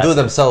because they can do it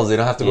themselves. They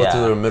don't have to go Yeah.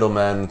 to a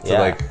middleman to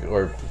Yeah.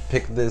 or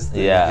pick this.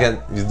 Yeah.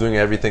 He's doing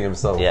everything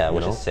himself. Yeah, you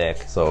which know? is sick.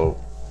 So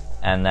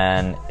And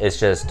then it's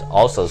just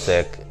also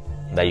sick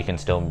that you can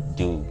still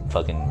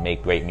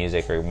make great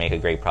music or make a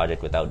great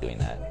project without doing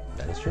that.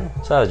 that is true.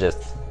 So that was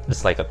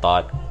just like a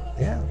thought.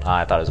 Yeah,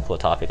 I thought it was a cool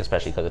topic,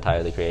 especially because of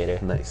Tyler the Creator.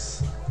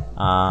 nice.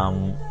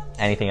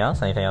 Anything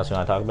else? Anything else you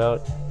want to talk about?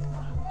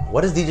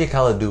 What does DJ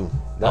Khaled do?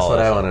 That's Oh, what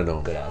I that's want a to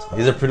know. good ass question.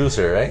 He's a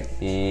producer, right?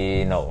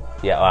 No.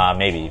 Yeah,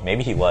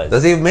 maybe he was.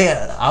 Does he make?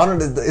 I don't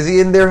know. Is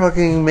he in there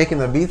fucking making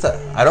the beats?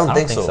 I don't I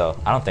think don't think so.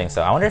 so. I don't think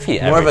so. I wonder if he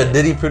More ever of a did.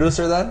 Diddy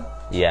producer then?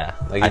 Yeah.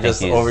 Like I he think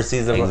just he's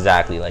oversees them.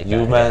 exactly like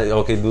You that. man,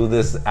 okay, do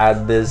this,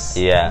 add this.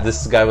 Yeah.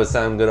 This guy would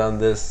sound good on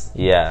this.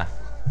 Yeah.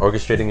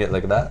 Orchestrating it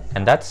like that.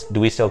 And that's. Do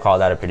we still call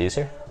that a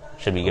producer?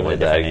 Should we give it a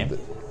different Like, name?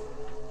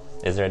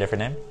 Is there a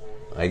different name?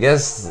 I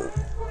guess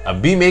a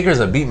beat maker is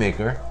a beat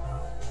maker,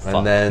 Fuck.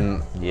 and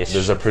then Yes.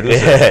 there's a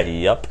producer.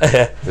 Yup.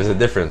 There's a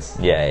difference.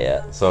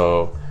 Yeah.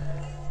 So,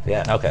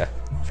 yeah, Okay.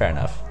 Fair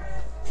enough.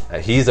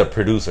 he's a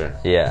producer.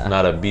 Yeah.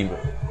 Not a beat.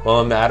 Well,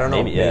 I, mean, I don't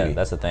know. Maybe, yeah,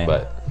 that's the thing.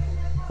 But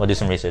We'll do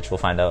some research. We'll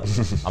find out.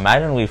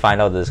 Imagine we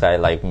find out this guy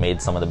like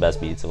made some of the best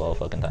beats of all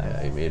fucking time.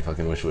 yeah, he made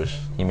fucking wish wish.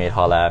 He made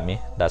Holla at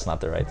Me. That's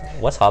not the right.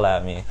 What's Holla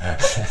at Me?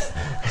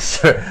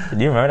 Sure. Do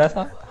you remember that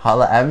song?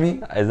 Holla at me.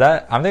 Is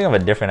that? I'm thinking of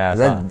a different ass Is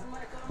that song.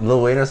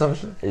 Lil Wayne or some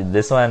shit?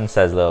 This one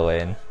says Lil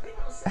Wayne.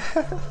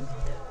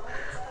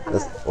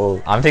 That's,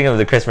 oh, I'm thinking of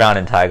the Chris Brown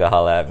and Tyga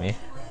Holla at Me.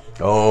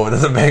 oh,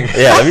 that's a banger.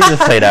 Yeah, let me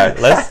just play that.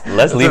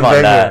 Let's leave a on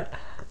banger. that.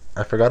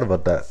 I forgot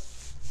about that.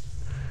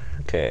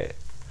 Okay.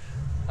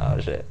 Oh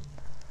shit.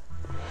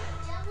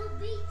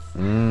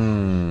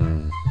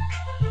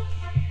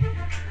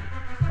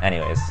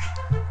 Anyways,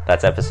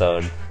 that's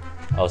episode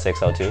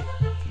 0602.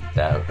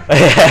 Damn.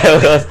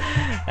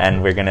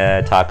 And we're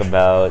gonna talk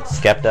about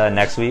Skepta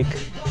next week,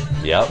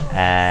 Yep.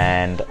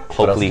 and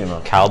hopefully came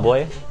out?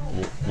 Cowboy,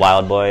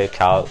 Wild Boy,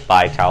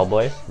 by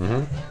Cowboy.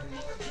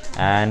 Mm-hmm.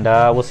 And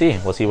we'll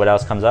see what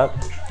else comes up,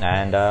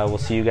 and we'll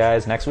see you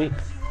guys next week.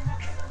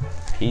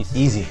 Peace.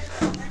 Easy.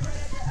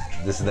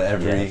 This is the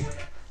every. Yeah.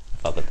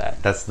 Fuck with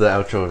that. That's the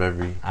outro of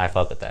every. I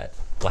fuck with that.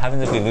 What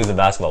happens if we lose the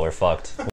basketball? We're fucked.